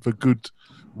amusing, for good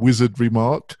wizard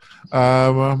remark, I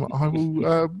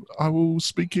will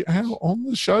speak it out on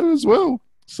the show as well.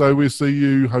 So we'll see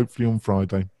you hopefully on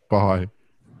Friday. Bye.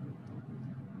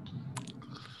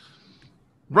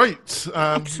 Right. You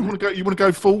want to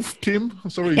go fourth, Kim? I'm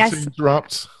sorry to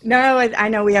interrupt. No, I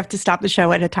know we have to stop the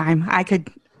show at a time.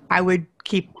 I would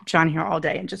keep John here all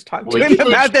day and just talk to him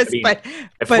about this. But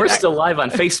we're still live on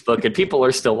Facebook and people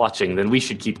are still watching, then we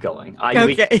should keep going.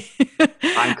 I'm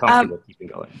comfortable keeping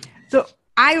going. So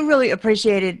I really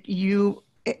appreciated you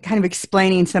kind of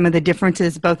explaining some of the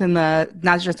differences, both in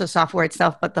not just the software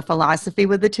itself, but the philosophy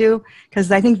with the two,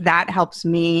 because I think that helps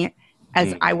me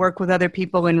as I work with other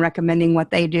people in recommending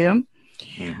what they do.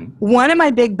 Mm-hmm. One of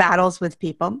my big battles with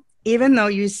people, even though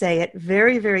you say it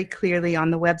very, very clearly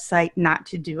on the website not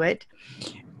to do it,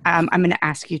 I'm going to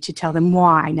ask you to tell them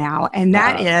why now. And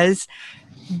that is,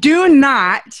 do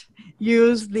not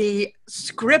use the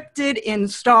scripted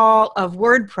install of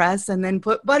WordPress and then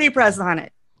put BuddyPress on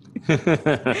it.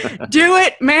 Do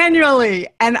it manually.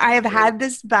 And I have had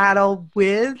this battle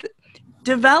with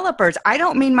developers. I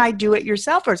don't mean my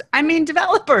do-it-yourselfers. I mean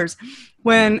developers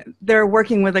when they're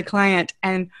working with a client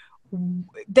and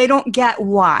they don't get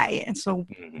why. And so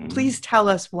please tell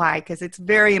us why, because it's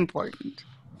very important.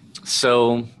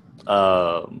 So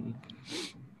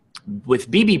with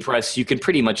bbPress, you can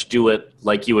pretty much do it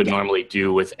like you would normally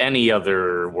do with any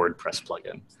other WordPress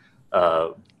plugin.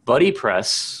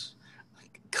 BuddyPress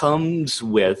comes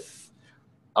with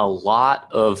a lot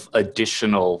of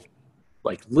additional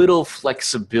little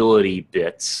flexibility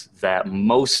bits that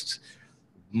most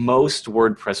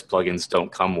WordPress plugins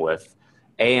don't come with.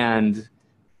 And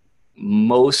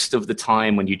most of the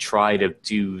time when you try to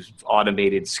do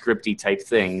automated scripty type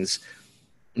things,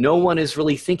 no one is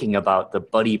really thinking about the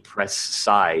BuddyPress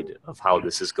side of how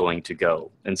this is going to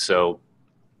go. And so,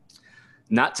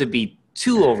 not to be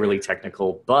too overly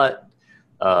technical, but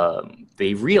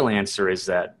the real answer is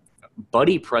that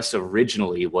BuddyPress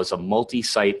originally was a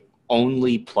multi-site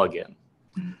only plugin.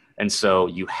 And so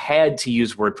you had to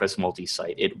use WordPress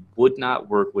multi-site. It would not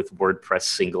work with WordPress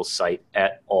single site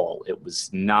at all. It was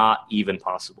not even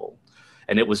possible.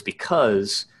 And it was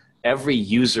because every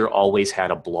user always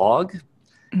had a blog,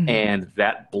 and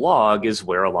that blog is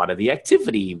where a lot of the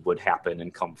activity would happen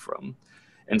and come from.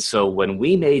 And so when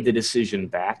we made the decision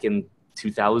back in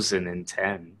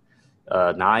 2009,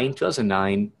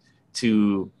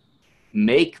 to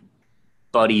make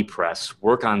BuddyPress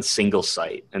work on single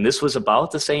site. And this was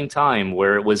about the same time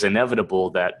where it was inevitable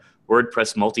that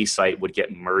WordPress multi-site would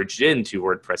get merged into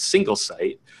WordPress single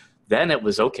site. Then it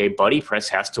was, okay, BuddyPress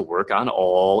has to work on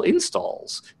all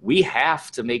installs. We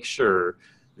have to make sure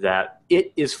that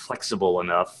it is flexible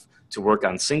enough to work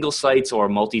on single sites or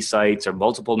multi-sites or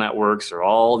multiple networks or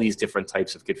all these different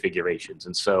types of configurations.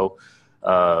 And so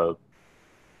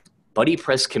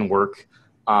BuddyPress can work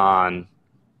on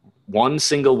one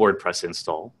single WordPress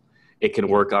install. It can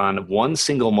work on one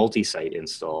single multi-site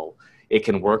install. It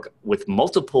can work with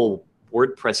multiple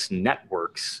WordPress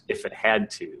networks if it had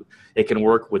to. It can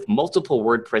work with multiple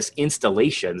WordPress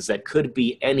installations that could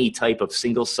be any type of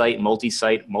single site,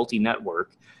 multi-site,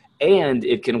 multi-network. And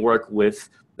it can work with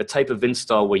the type of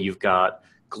install where you've got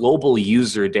global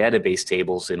user database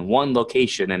tables in one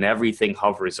location and everything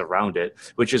hovers around it,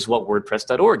 which is what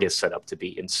WordPress.org is set up to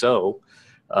be. And so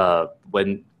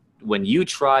when you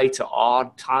try to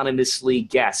autonomously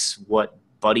guess what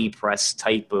BuddyPress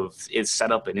type of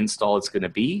setup and install it's going to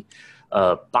be,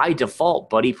 by default,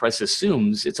 BuddyPress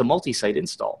assumes it's a multi-site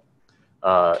install.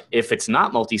 If it's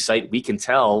not multi-site, we can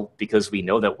tell because we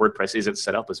know that WordPress isn't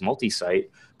set up as multi-site.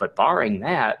 But barring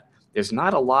that, there's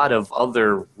not a lot of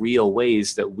other real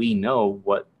ways that we know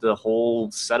what the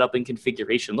whole setup and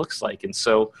configuration looks like. And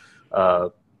so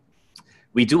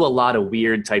we do a lot of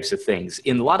weird types of things.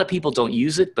 And a lot of people don't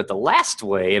use it, but the last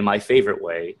way, and my favorite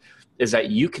way, is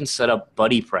that you can set up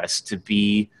BuddyPress to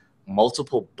be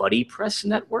multiple BuddyPress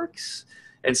networks.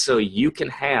 And so you can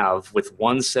have, with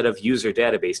one set of user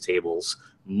database tables,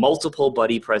 multiple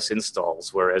BuddyPress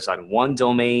installs, whereas on one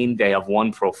domain, they have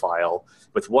one profile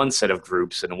with one set of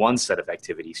groups and one set of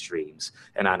activity streams.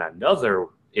 And on another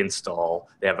install.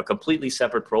 They have a completely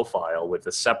separate profile with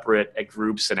the separate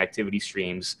groups and activity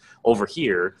streams over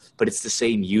here, but it's the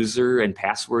same user and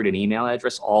password and email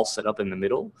address all set up in the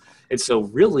middle. And so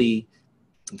really,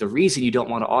 the reason you don't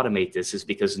want to automate this is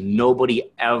because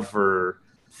nobody ever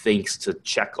thinks to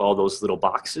check all those little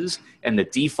boxes. And the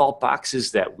default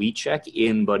boxes that we check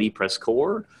in BuddyPress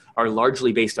Core are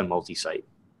largely based on multi-site.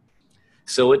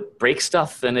 So it breaks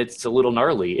stuff and it's a little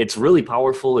gnarly. It's really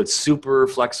powerful. It's super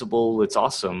flexible. It's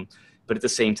awesome. But at the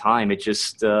same time, it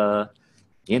just,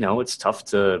 it's tough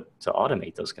to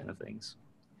automate those kind of things.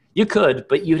 You could,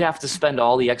 but you'd have to spend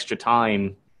all the extra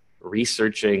time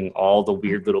researching all the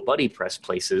weird little BuddyPress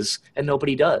places, and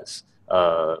nobody does.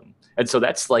 And so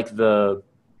that's like the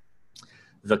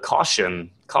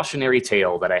cautionary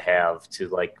tale that I have to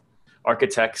like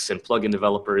architects and plugin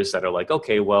developers that are like,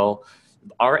 okay, well,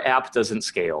 our app doesn't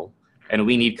scale and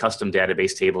we need custom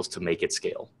database tables to make it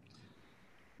scale.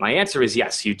 My answer is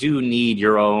yes, you do need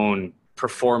your own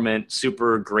performant,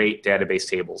 super great database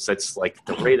tables. That's like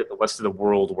the way that the rest of the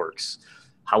world works.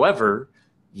 However,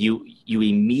 you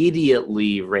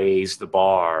immediately raise the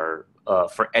bar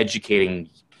for educating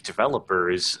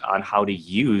developers on how to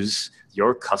use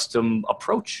your custom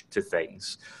approach to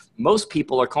things. Most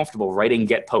people are comfortable writing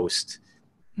get post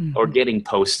or getting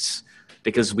posts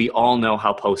because we all know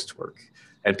how posts work,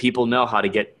 and people know how to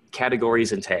get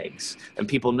categories and tags, and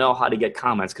people know how to get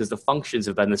comments because the functions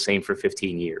have been the same for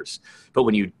 15 years. But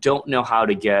when you don't know how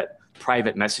to get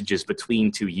private messages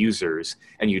between two users,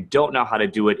 and you don't know how to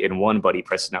do it in one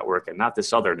BuddyPress network and not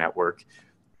this other network,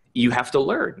 you have to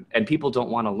learn, and people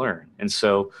don't want to learn. And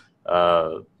so,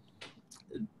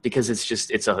 because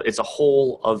it's a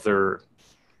whole other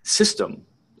system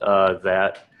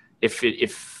that if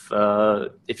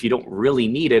you don't really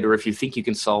need it, or if you think you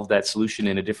can solve that solution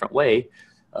in a different way,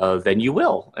 then you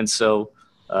will. And so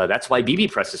that's why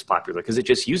bbPress is popular, because it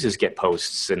just uses get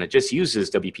posts, and it just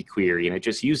uses WP query, and it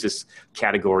just uses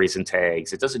categories and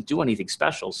tags. It doesn't do anything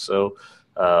special. So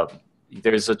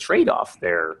there's a trade-off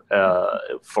there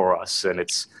for us. And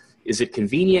is it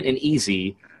convenient and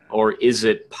easy, or is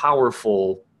it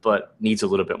powerful but needs a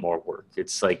little bit more work?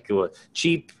 It's like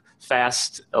cheap,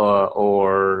 fast,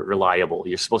 or reliable.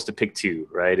 You're supposed to pick two,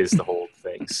 right, is the whole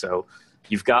thing. So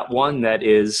you've got one that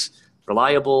is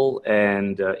reliable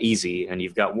and easy, and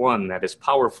you've got one that is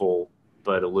powerful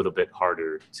but a little bit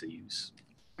harder to use.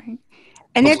 Right.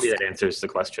 And hopefully that answers the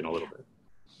question a little bit.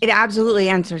 It absolutely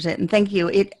answers it, and thank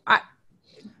you.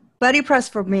 BuddyPress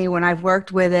for me, when I've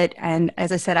worked with it, and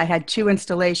as I said, I had 2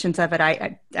 installations of it.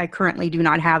 I currently do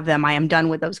not have them. I am done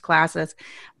with those classes,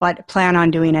 but plan on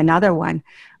doing another one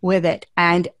with it.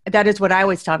 And that is what I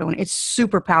always tell everyone. It's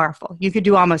super powerful. You could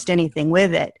do almost anything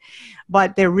with it,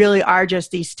 but there really are just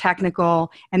these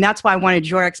technical, and that's why I wanted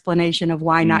your explanation of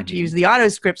why not to use the auto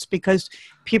scripts, because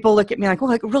people look at me like, well,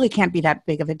 it really can't be that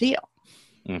big of a deal.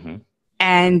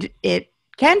 And it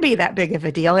can be that big of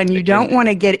a deal, and you don't want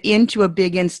to get into a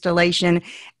big installation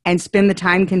and spend the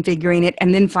time configuring it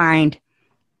and then find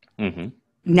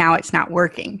now it's not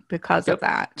working because of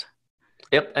that.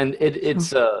 Yep, and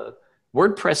it's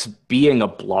WordPress being a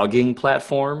blogging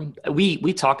platform.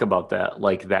 We talk about that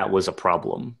like that was a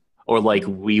problem, or like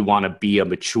we want to be a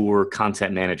mature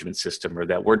content management system, or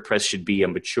that WordPress should be a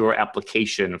mature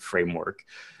application framework.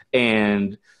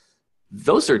 And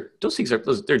those things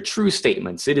they're true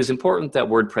statements. It is important that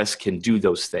WordPress can do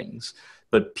those things,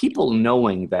 but people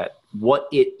knowing that what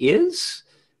it is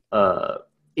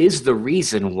the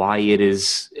reason why it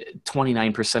is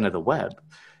 29% of the web.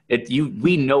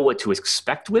 We know what to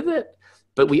expect with it,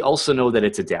 but we also know that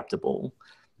it's adaptable.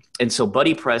 And so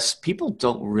BuddyPress, people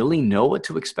don't really know what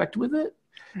to expect with it.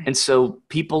 And so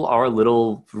people are a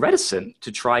little reticent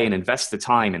to try and invest the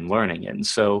time in learning it. And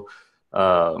so,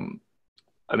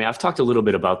 I've talked a little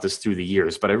bit about this through the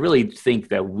years, but I really think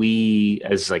that we,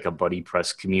 as like a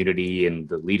BuddyPress community and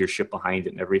the leadership behind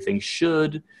it and everything,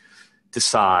 should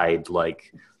decide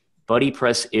like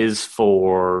BuddyPress is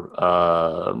for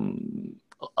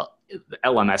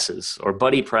LMSs, or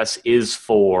BuddyPress is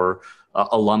for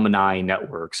alumni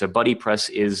networks, or BuddyPress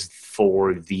is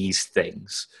for these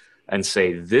things, and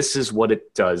say, this is what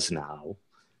it does now.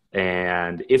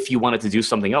 And if you want it to do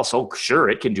something else, oh, sure,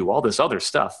 it can do all this other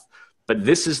stuff. But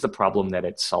this is the problem that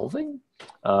it's solving,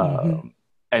 and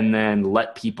then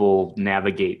let people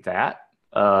navigate that.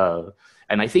 And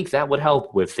I think that would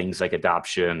help with things like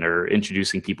adoption, or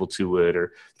introducing people to it,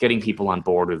 or getting people on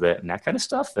board with it, and that kind of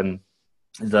stuff. And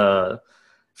in the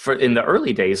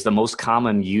early days, the most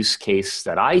common use case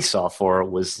that I saw for it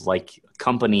was like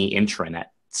company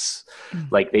intranets.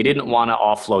 Like they didn't want to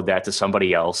offload that to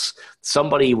somebody else.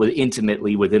 Somebody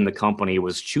intimately within the company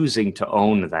was choosing to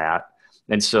own that.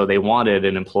 And so they wanted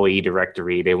an employee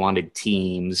directory, they wanted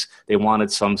teams, they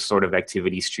wanted some sort of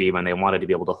activity stream, and they wanted to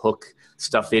be able to hook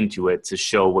stuff into it to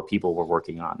show what people were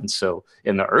working on. And so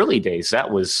in the early days, that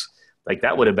was like,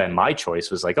 that would have been my choice,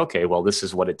 was like, okay, well, this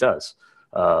is what it does.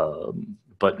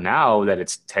 But now that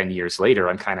it's 10 years later,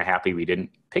 I'm kind of happy we didn't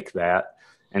pick that.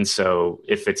 And so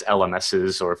if it's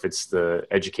LMSs or if it's the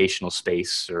educational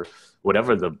space or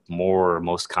whatever the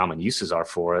most common uses are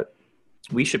for it,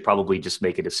 we should probably just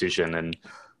make a decision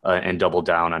and double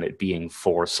down on it being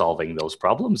for solving those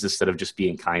problems instead of just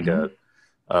being kind of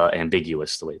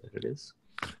ambiguous the way that it is.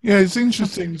 Yeah, it's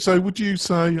interesting. So would you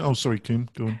say, oh, sorry, Kim,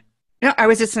 go on. No, I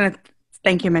was just going to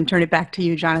thank him and turn it back to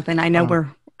you, Jonathan. I know we're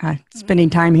spending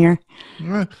time here.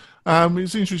 Yeah.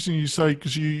 It's interesting you say,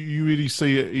 because you really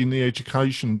see it in the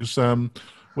education, because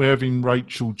we're having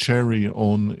Rachel Cherry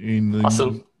on in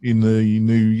the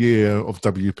new year of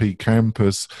WP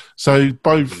Campus. So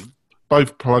both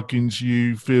plugins,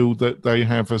 you feel that they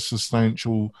have a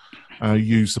substantial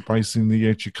user base in the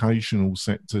educational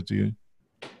sector, do you?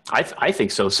 I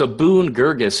think so. So Boone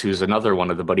Gerges, who's another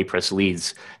one of the BuddyPress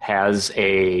leads, has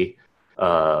a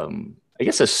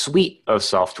suite of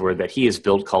software that he has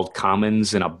built called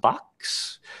Commons in a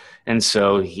Box. And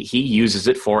so he uses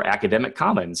it for academic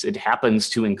commons. It happens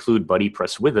to include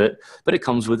BuddyPress with it, but it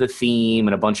comes with a theme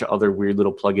and a bunch of other weird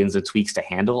little plugins and tweaks to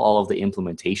handle all of the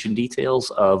implementation details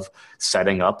of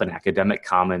setting up an academic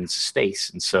commons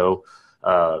space. And so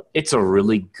it's a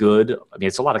really good,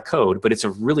 it's a lot of code, but it's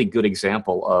a really good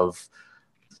example of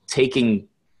taking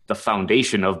the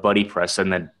foundation of BuddyPress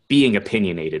and then being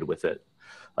opinionated with it.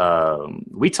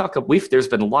 There's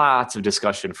been lots of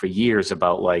discussion for years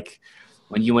about, like,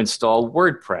 when you install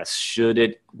WordPress, should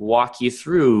it walk you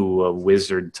through a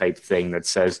wizard type thing that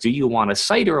says, do you want a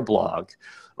site or a blog?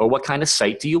 Or what kind of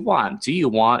site do you want? Do you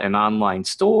want an online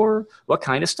store? What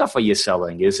kind of stuff are you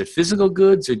selling? Is it physical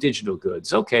goods or digital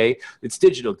goods? Okay, it's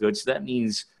digital goods. So that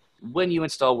means when you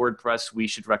install WordPress, we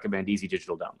should recommend easy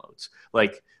digital downloads.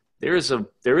 Like, there is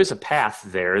a path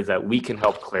there that we can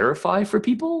help clarify for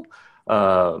people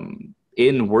in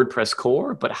WordPress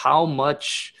Core, but how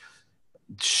much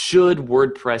should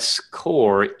WordPress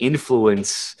Core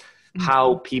influence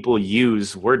how people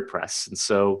use WordPress? And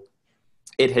so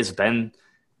it has been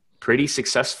pretty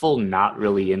successful, not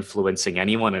really influencing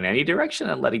anyone in any direction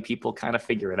and letting people kind of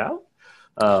figure it out.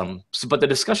 But the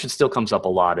discussion still comes up a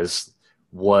lot, is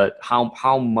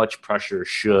how much pressure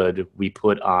should we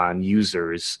put on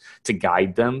users to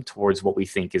guide them towards what we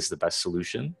think is the best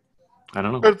solution? I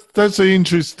don't know. That's an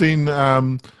interesting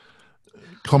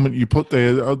comment you put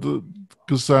there,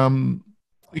 because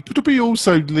it could be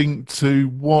also linked to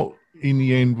what in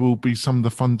the end will be some of the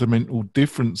fundamental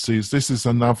differences. This is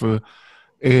another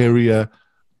area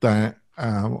that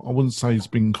I wouldn't say has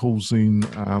been causing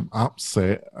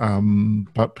upset,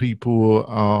 but people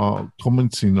are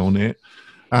commenting on it.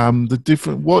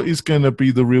 What is going to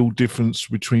be the real difference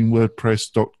between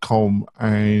WordPress.com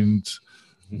and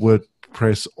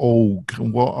WordPress.org,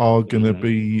 and what are going to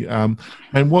be,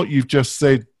 and what you've just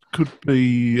said could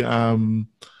be a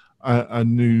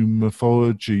new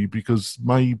mythology, because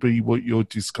maybe what you're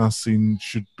discussing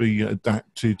should be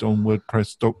adapted on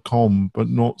WordPress.com, but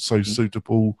not so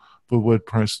suitable for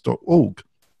WordPress.org.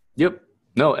 Yep.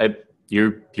 No,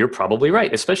 you're probably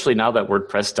right, especially now that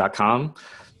WordPress.com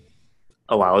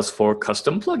allows for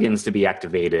custom plugins to be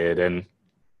activated, and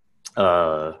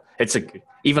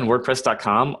even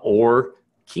WordPress.com or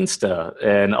Kinsta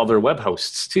and other web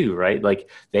hosts too, right? Like,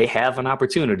 they have an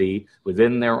opportunity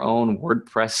within their own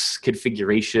WordPress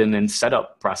configuration and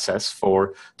setup process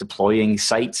for deploying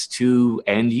sites to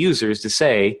end users to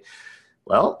say,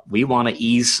 well, we want to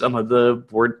ease some of the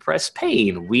WordPress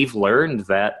pain. We've learned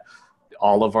that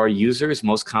all of our users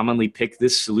most commonly pick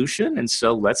this solution, and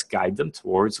so let's guide them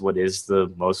towards what is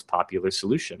the most popular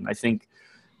solution. I think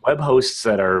web hosts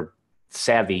that are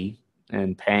savvy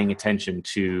and paying attention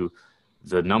to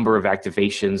the number of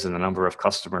activations and the number of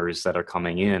customers that are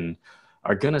coming in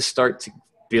are going to start to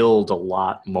build a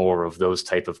lot more of those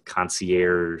type of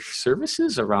concierge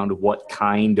services around what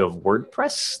kind of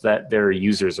WordPress that their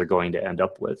users are going to end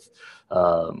up with.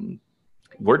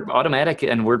 Automatic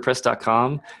and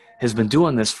WordPress.com has been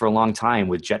doing this for a long time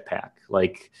with Jetpack.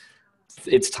 Like,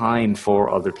 it's time for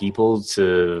other people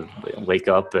to wake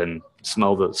up and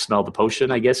smell the potion,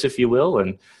 I guess, if you will.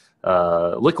 And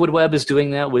Liquid Web is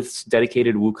doing that with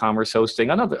dedicated WooCommerce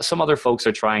hosting. I know that some other folks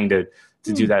are trying to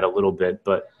do that a little bit,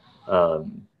 but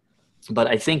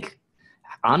I think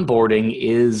onboarding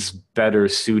is better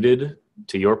suited,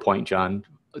 to your point, John,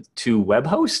 to web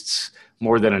hosts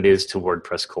more than it is to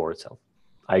WordPress core itself.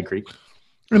 I agree.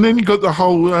 And then you got the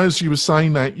whole, as you were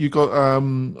saying that, you got,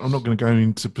 I'm not going to go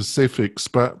into specifics,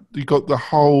 but you got the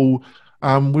whole,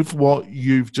 with what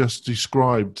you've just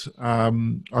described,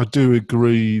 I do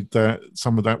agree that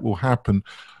some of that will happen.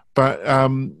 But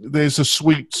there's a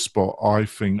sweet spot, I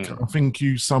think. I think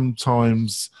you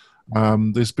sometimes,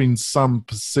 there's been some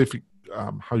specific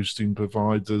hosting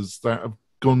providers that have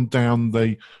gone down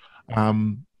the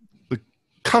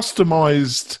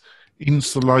customized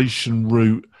installation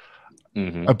route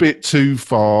a bit too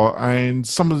far, and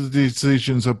some of the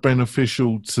decisions are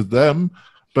beneficial to them,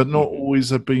 but not always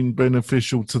have been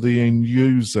beneficial to the end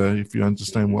user, if you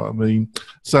understand what I mean.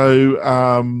 So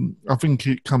I think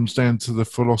it comes down to the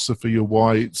philosophy of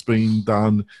why it's being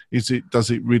done. Does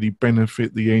it really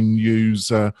benefit the end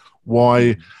user?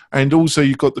 Why? And also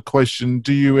you've got the question,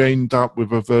 do you end up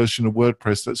with a version of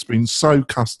WordPress that's been so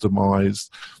customized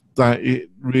that it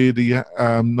really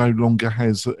no longer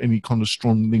has any kind of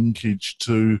strong linkage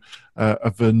to a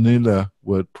vanilla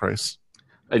WordPress?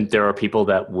 And there are people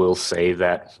that will say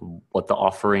that what the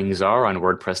offerings are on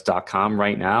WordPress.com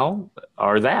right now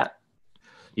are that.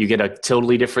 You get a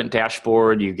totally different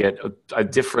dashboard. You get a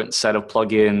different set of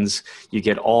plugins. You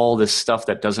get all this stuff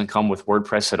that doesn't come with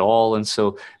WordPress at all. And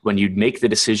so when you make the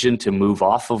decision to move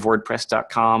off of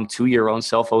WordPress.com to your own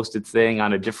self-hosted thing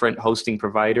on a different hosting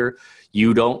provider,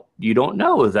 you don't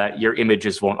know that your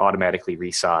images won't automatically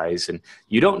resize, and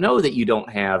you don't know that you don't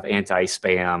have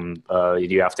anti-spam.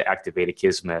 You have to activate a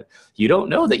Kismet. You don't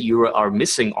know that you are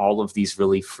missing all of these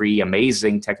really free,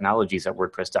 amazing technologies that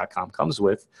WordPress.com comes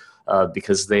with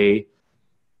because they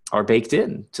are baked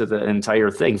in to the entire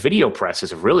thing. BuddyPress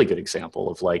is a really good example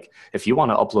of, like, if you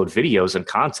want to upload videos and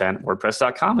content,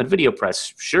 WordPress.com and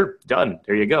BuddyPress, sure, done.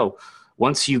 There you go.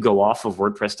 Once you go off of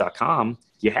WordPress.com,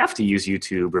 you have to use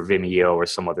YouTube or Vimeo or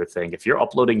some other thing. If you're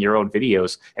uploading your own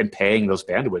videos and paying those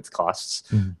bandwidth costs,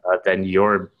 then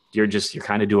you're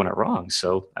kind of doing it wrong.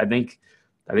 So I think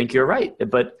you're right,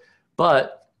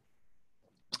 but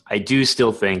I do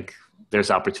still think there's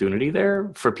opportunity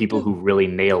there for people who really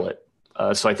nail it.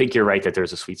 So I think you're right that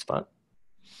there's a sweet spot.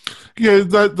 Yeah,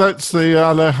 that's the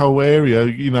other whole area.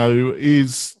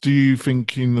 Do you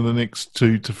think in the next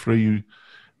 2 to 3?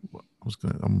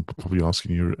 I'm probably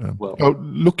asking you.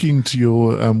 Look into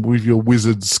your with your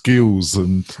wizard skills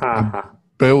and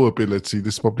bell ability.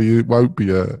 This probably won't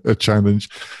be a challenge.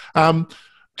 Do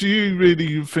you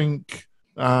really think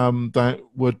that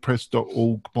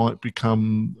WordPress.org might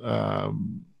become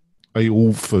a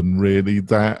orphan? Really,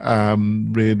 that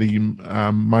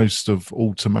most of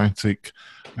Automatic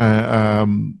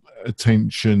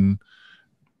attention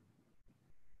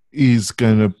is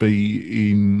going to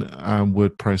be in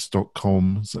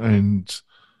WordPress.com,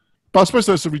 but I suppose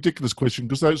that's a ridiculous question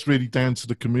because that's really down to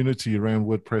the community around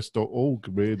WordPress.org,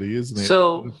 really, isn't it?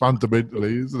 So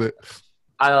fundamentally, isn't it?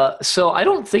 So I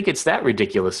don't think it's that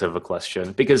ridiculous of a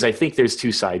question because I think there's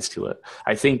two sides to it.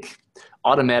 I think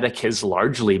Automatic has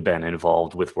largely been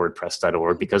involved with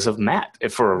WordPress.org because of Matt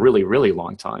for a really, really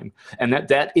long time, and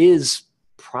that is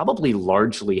probably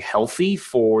largely healthy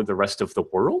for the rest of the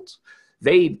world.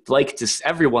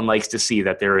 Everyone likes to see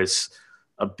that there is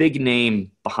a big name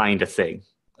behind a thing.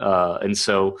 And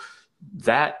so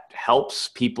that helps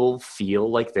people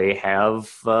feel like they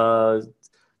have,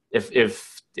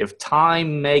 if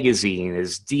Time magazine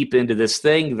is deep into this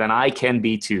thing, then I can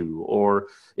be too. Or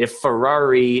if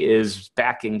Ferrari is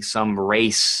backing some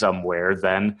race somewhere,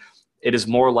 then it is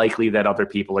more likely that other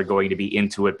people are going to be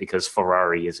into it because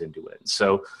Ferrari is into it.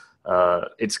 So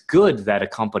it's good that a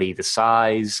company the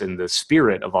size and the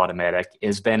spirit of Automatic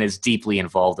has been as deeply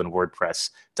involved in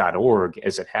WordPress.org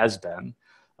as it has been.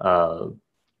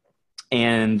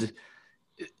 And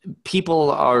people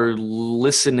are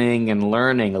listening and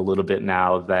learning a little bit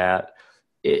now that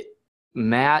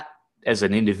Matt, as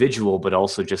an individual, but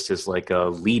also just as like a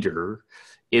leader,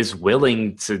 is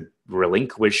willing to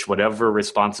relinquish whatever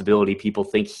responsibility people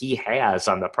think he has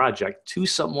on the project to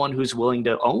someone who's willing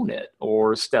to own it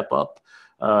or step up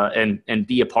and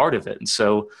be a part of it. And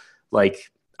so,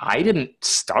 like, I didn't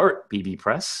start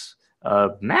bbPress.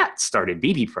 Matt started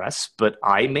bbPress, but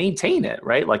I maintain it,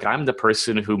 right? Like, I'm the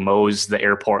person who mows the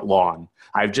airport lawn.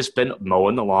 I've just been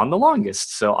mowing the lawn the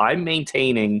longest. So I'm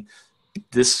maintaining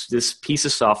this piece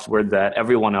of software that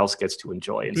everyone else gets to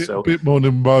enjoy. And a bit more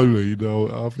than Molly,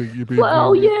 I think you'd be.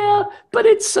 Well, yeah, but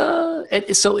it's do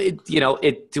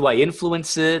I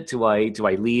influence it? Do I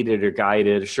lead it or guide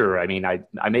it? Sure. I mean, I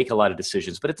make a lot of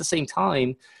decisions, but at the same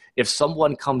time, if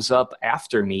someone comes up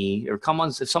after me or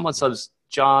if someone says,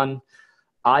 John,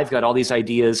 I've got all these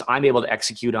ideas, I'm able to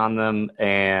execute on them,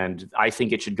 and I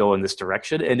think it should go in this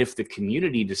direction. And if the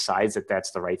community decides that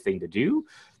that's the right thing to do,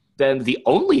 then the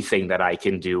only thing that I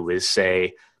can do is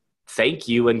say thank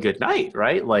you and good night,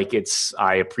 right? Like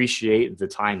I appreciate the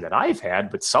time that I've had,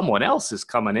 but someone else is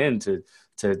coming in to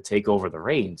take over the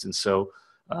reins. And so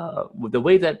the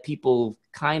way that people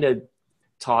kind of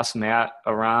toss Matt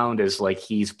around as like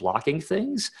he's blocking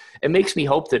things, it makes me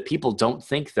hope that people don't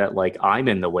think that like I'm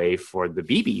in the way for the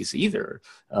BBs either,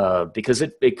 because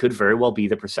it could very well be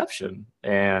the perception.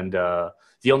 And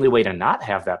the only way to not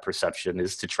have that perception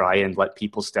is to try and let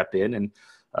people step in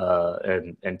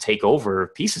and take over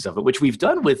pieces of it, which we've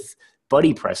done with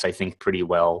BuddyPress, I think, pretty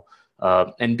well.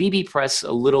 And bbPress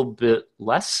a little bit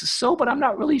less so, but I'm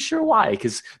not really sure why,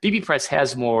 because bbPress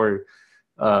has more,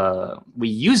 we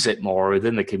use it more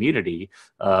within the community.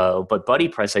 But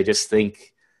BuddyPress, I just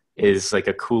think, is like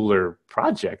a cooler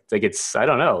project. Like I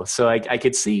don't know. So I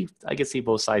could see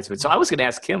both sides of it. So I was going to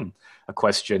ask him a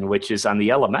question, which is on the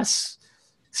LMS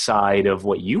side of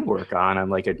what you work on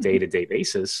like a day-to-day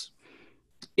basis.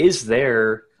 Is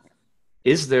there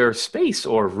space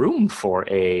or room for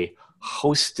a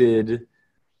hosted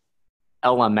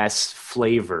LMS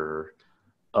flavor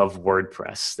of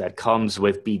WordPress that comes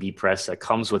with bbPress, that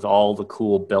comes with all the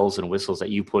cool bells and whistles that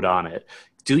you put on it?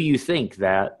 Do you think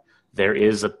that there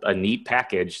is a neat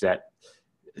package that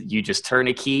you just turn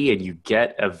a key and you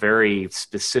get a very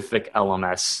specific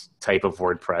LMS type of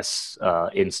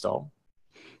WordPress install?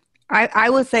 I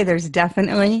would say there's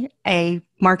definitely a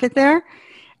market there,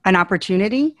 an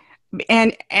opportunity.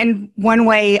 And one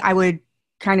way I would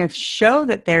kind of show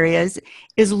that there is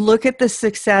look at the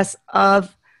success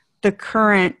of the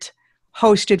current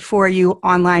hosted for you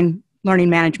online learning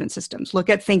management systems. Look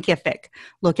at Thinkific,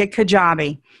 look at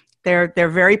Kajabi. They're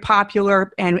very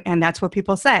popular, and that's what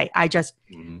people say. I just,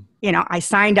 I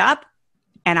signed up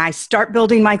and I start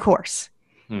building my course.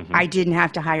 I didn't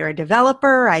have to hire a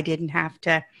developer. I don't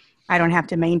have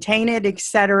to maintain it,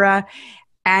 etc.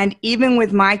 And even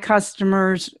with my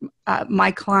customers,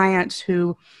 my clients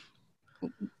who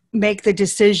make the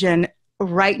decision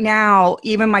right now,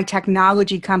 even my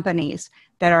technology companies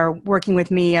that are working with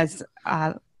me as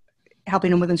helping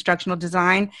them with instructional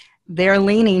design, they're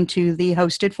leaning to the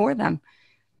hosted for them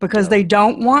because they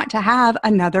don't want to have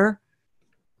another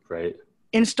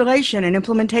installation and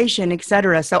implementation,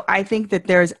 etc. So I think that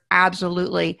there's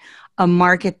absolutely a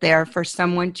market there for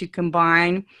someone to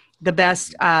combine the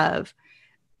best of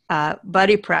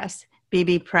BuddyPress,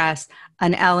 bbPress,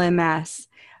 an LMS,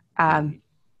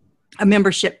 a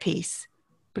membership piece,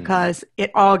 because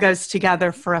it all goes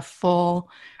together for a full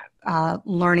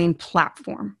learning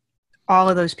platform. All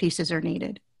of those pieces are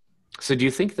needed. So do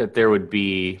you think that there would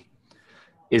be,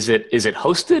 is it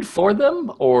hosted for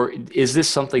them, or is this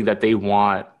something that they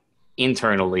want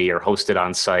internally or hosted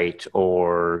on site,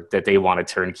 or that they want a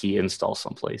turnkey install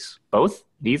someplace? Both?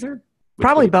 Neither?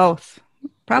 Probably both.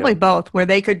 Probably both, where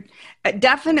they could,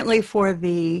 definitely for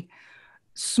the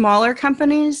smaller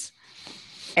companies,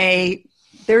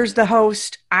 there's the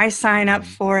host, I sign up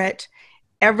for it,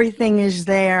 everything is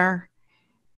there,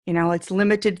 it's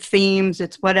limited themes,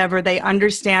 it's whatever. They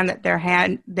understand that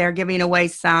they're giving away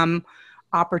some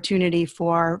opportunity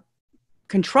for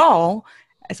control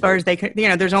as far as they can,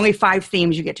 there's only 5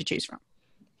 themes you get to choose from.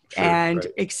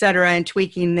 Et cetera, and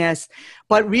tweaking this.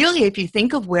 But really, if you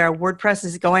think of where WordPress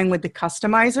is going with the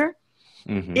customizer,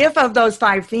 if of those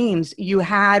 5 themes, you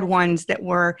had ones that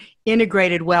were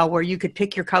integrated well, where you could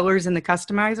pick your colors in the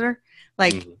customizer,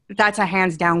 that's a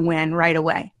hands down win right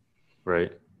away.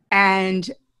 Right.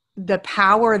 And the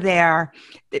power there,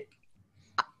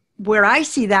 where I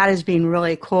see that as being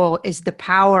really cool, is the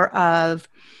power of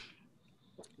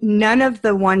none of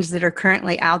the ones that are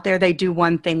currently out there, they do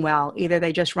one thing well. Either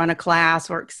they just run a class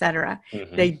or et cetera.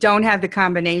 They don't have the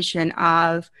combination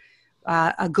of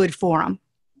a good forum.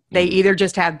 They either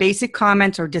just have basic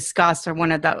comments or discuss or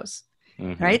one of those,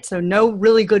 right? So no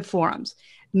really good forums,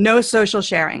 no social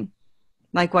sharing,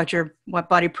 like what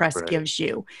BuddyPress gives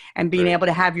you, and being able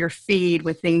to have your feed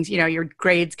with things, your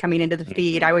grades coming into the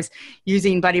feed. I was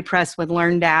using BuddyPress with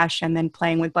LearnDash and then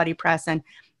playing with BuddyPress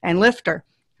and Lifter,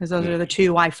 because those are the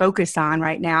 2 I focus on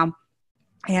right now.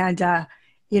 And,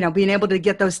 being able to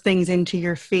get those things into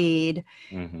your feed.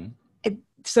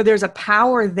 So there's a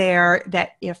power there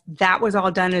that if that was all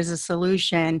done as a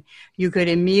solution, you could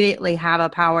immediately have a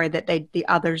power that the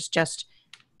others just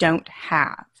don't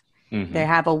have. They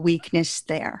have a weakness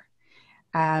there.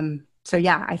 So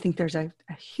yeah, I think there's a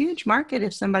huge market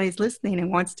if somebody's listening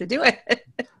and wants to do it.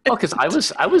 Well, because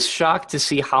I was shocked to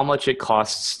see how much it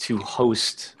costs to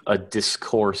host a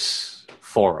discourse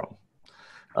forum.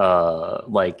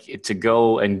 To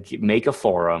go and make a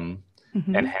forum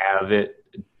and have it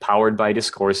powered by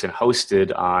Discourse and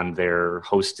hosted on their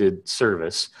hosted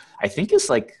service, I think is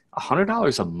like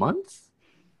 $100 a month?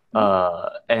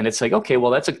 And it's like, okay,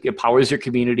 well, it powers your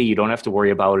community. You don't have to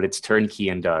worry about it. It's turnkey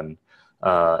and done.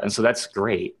 And so that's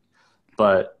great,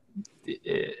 but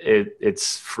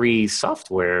it's free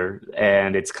software,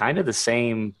 and it's kind of the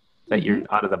same that you're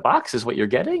out of the box is what you're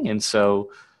getting. And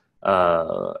so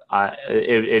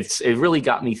it really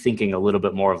got me thinking a little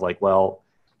bit more of like, well,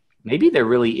 maybe there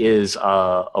really is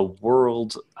a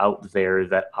world out there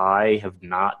that I have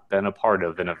not been a part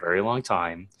of in a very long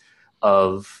time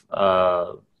of,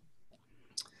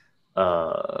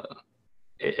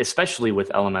 especially with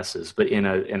LMSs, but in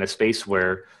a space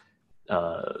where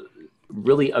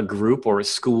really a group or a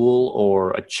school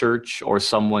or a church or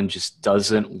someone just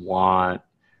doesn't want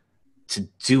to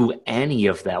do any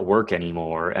of that work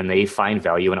anymore, and they find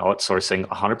value in outsourcing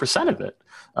 100% of it.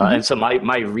 And so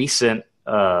my recent,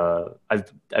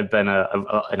 I've been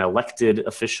an elected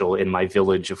official in my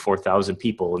village of 4,000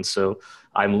 people, and so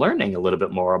I'm learning a little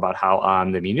bit more about how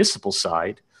on the municipal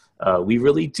side, we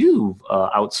really do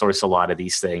outsource a lot of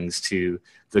these things to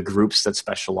the groups that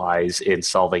specialize in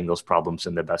solving those problems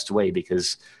in the best way,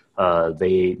 because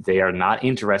they are not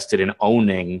interested in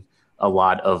owning a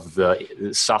lot of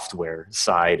the software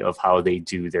side of how they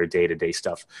do their day-to-day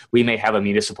stuff. We may have a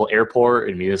municipal airport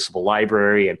and municipal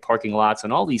library and parking lots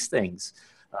and all these things,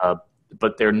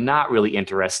 but they're not really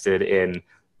interested in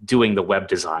doing the web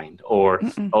design or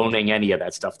owning any of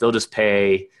that stuff. They'll just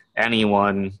pay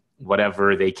anyone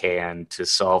whatever they can to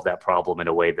solve that problem in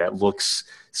a way that looks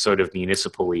sort of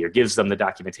municipally or gives them the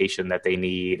documentation that they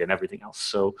need and everything else.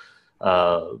 So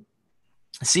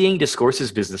seeing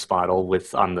Discourse's business model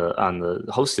on the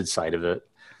hosted side of it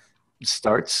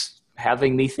starts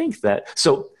having me think that.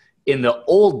 So in the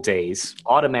old days,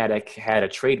 Automatic had a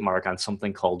trademark on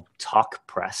something called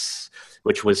TalkPress,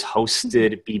 which was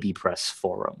hosted bbPress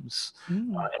forums.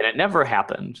 And it never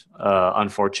happened,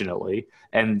 unfortunately.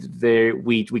 And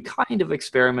we kind of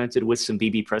experimented with some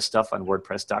bbPress stuff on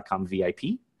WordPress.com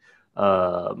VIP.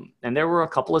 And there were a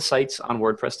couple of sites on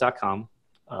WordPress.com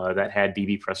that had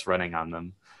bbPress running on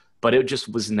them. But it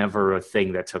just was never a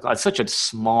thing that took. It's such a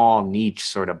small niche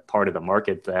sort of part of the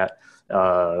market that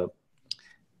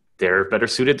they're better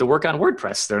suited to work on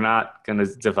WordPress. They're not going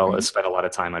to spend a lot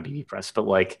of time on bbPress. But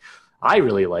like, I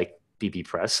really like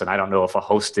bbPress, and I don't know if a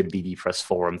hosted bbPress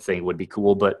forum thing would be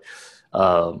cool, but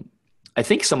I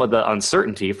think some of the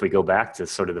uncertainty, if we go back to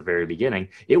sort of the very beginning,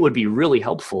 it would be really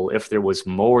helpful if there was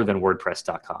more than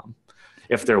WordPress.com.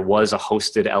 If there was a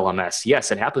hosted LMS,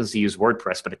 yes, it happens to use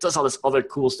WordPress, but it does all this other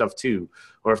cool stuff too.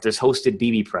 Or if there's hosted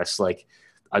bbPress, like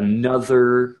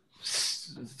another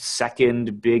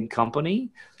second big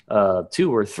company,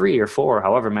 2 or 3 or 4,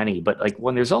 however many. But like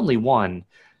when there's only one,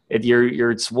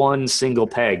 it's one single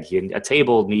peg. And a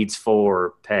table needs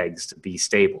 4 pegs to be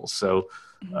stable. So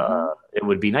it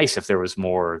would be nice if there was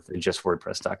more than just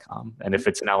WordPress.com. And if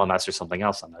it's an LMS or something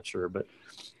else, I'm not sure, but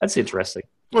that's interesting.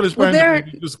 Well, it's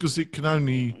because it can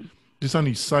only, there's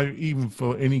only so, even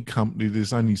for any company,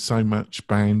 there's only so much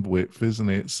bandwidth, isn't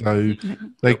it? So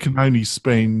they can only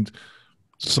spend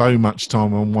so much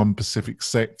time on one specific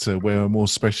sector, where a more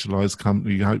specialized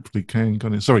company hopefully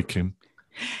can. Sorry, Kim.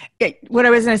 What I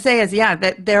was going to say is,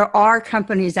 that there are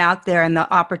companies out there, and the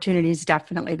opportunity is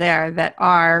definitely there, that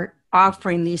are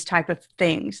offering these type of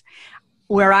things.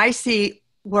 Where I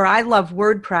love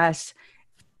WordPress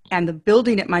and the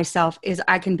building it myself is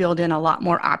I can build in a lot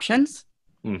more options.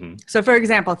 So for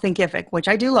example, Thinkific, which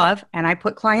I do love, and I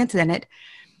put clients in it.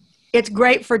 It's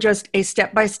great for just a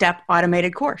step-by-step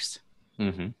automated course.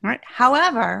 Right.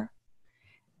 However,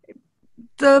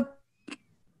 the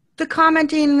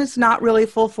commenting is not really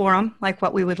full forum like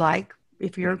what we would like,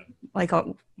 if you're like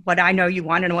what I know you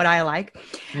want and what I like.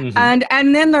 And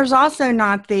then there's also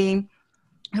not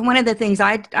one of the things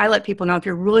I let people know, if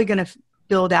you're really going to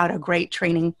build out a great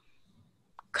training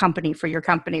company for your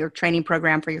company or training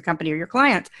program for your company or your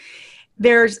clients,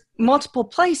 there's multiple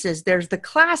places. There's the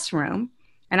classroom,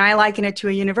 and I liken it to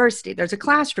a university. There's a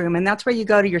classroom, and that's where you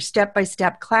go to your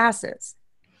step-by-step classes.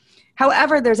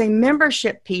 However, there's a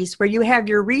membership piece where you have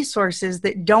your resources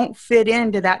that don't fit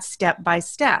into that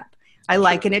step-by-step. I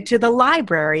liken it to the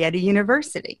library at a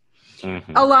university.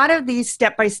 A lot of these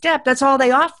step-by-step, that's all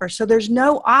they offer. So there's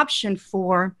no option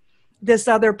for this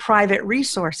other private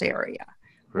resource area,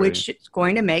 which is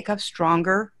going to make a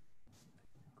stronger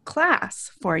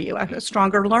class for you, a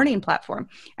stronger learning platform.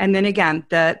 And then again,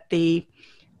 the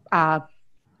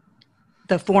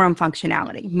forum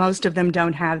functionality. Most of them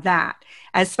don't have that.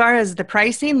 As far as the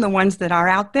pricing, the ones that are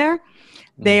out there,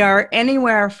 they are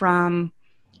anywhere from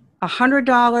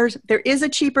 $100. There is a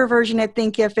cheaper version at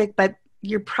Thinkific, but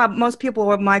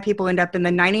my people end up in the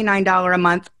 $99 a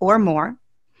month or more.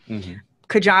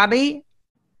 Kajabi,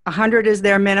 100 is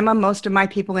their minimum. Most of my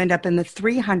people end up in the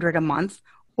 300 a month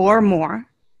or more.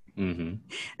 Mm-hmm.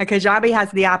 And Kajabi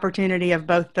has the opportunity of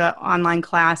both the online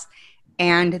class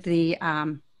and the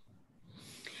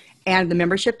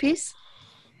membership piece.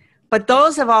 But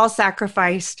those have all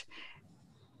sacrificed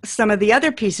some of the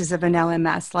other pieces of an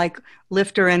LMS, like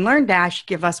Lifter and LearnDash,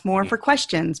 give us more for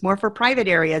questions, more for private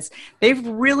areas. They've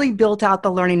really built out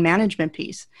the learning management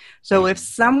piece. So if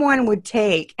someone would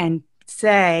take and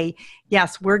say,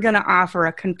 yes, we're going to offer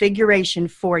a configuration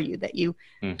for you that you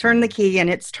turn the key and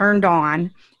it's turned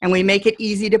on, and we make it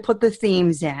easy to put the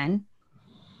themes in,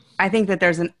 I think that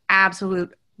there's an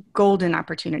absolute golden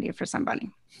opportunity for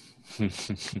somebody.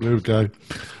 There we go.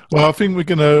 Well, I think we're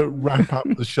going to wrap up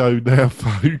the show now,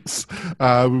 folks.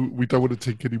 We don't want to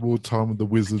take any more time of the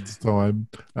Wizard's time.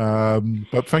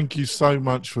 But thank you so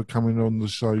much for coming on the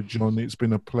show, John. It's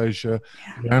been a pleasure.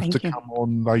 You have to come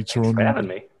on later on. Thanks for having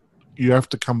me. You have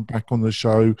to come back on the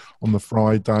show on the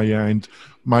Friday, and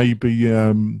maybe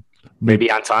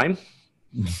maybe on time.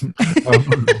 Maybe.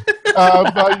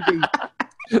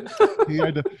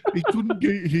 He couldn't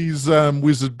get his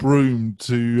wizard broom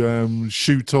to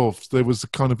shoot off. There was a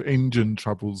kind of engine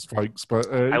troubles, folks. But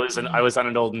I was on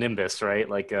an old Nimbus, right?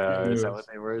 Like, is that what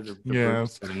they were? Yeah.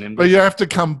 But you have to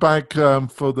come back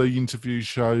for the interview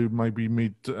show, maybe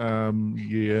mid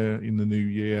year in the new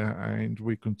year, and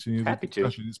we continue the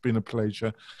discussion. It's been a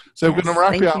pleasure. So we're going to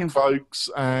wrap it up, folks,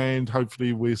 and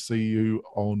hopefully we'll see you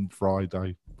on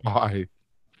Friday. Bye.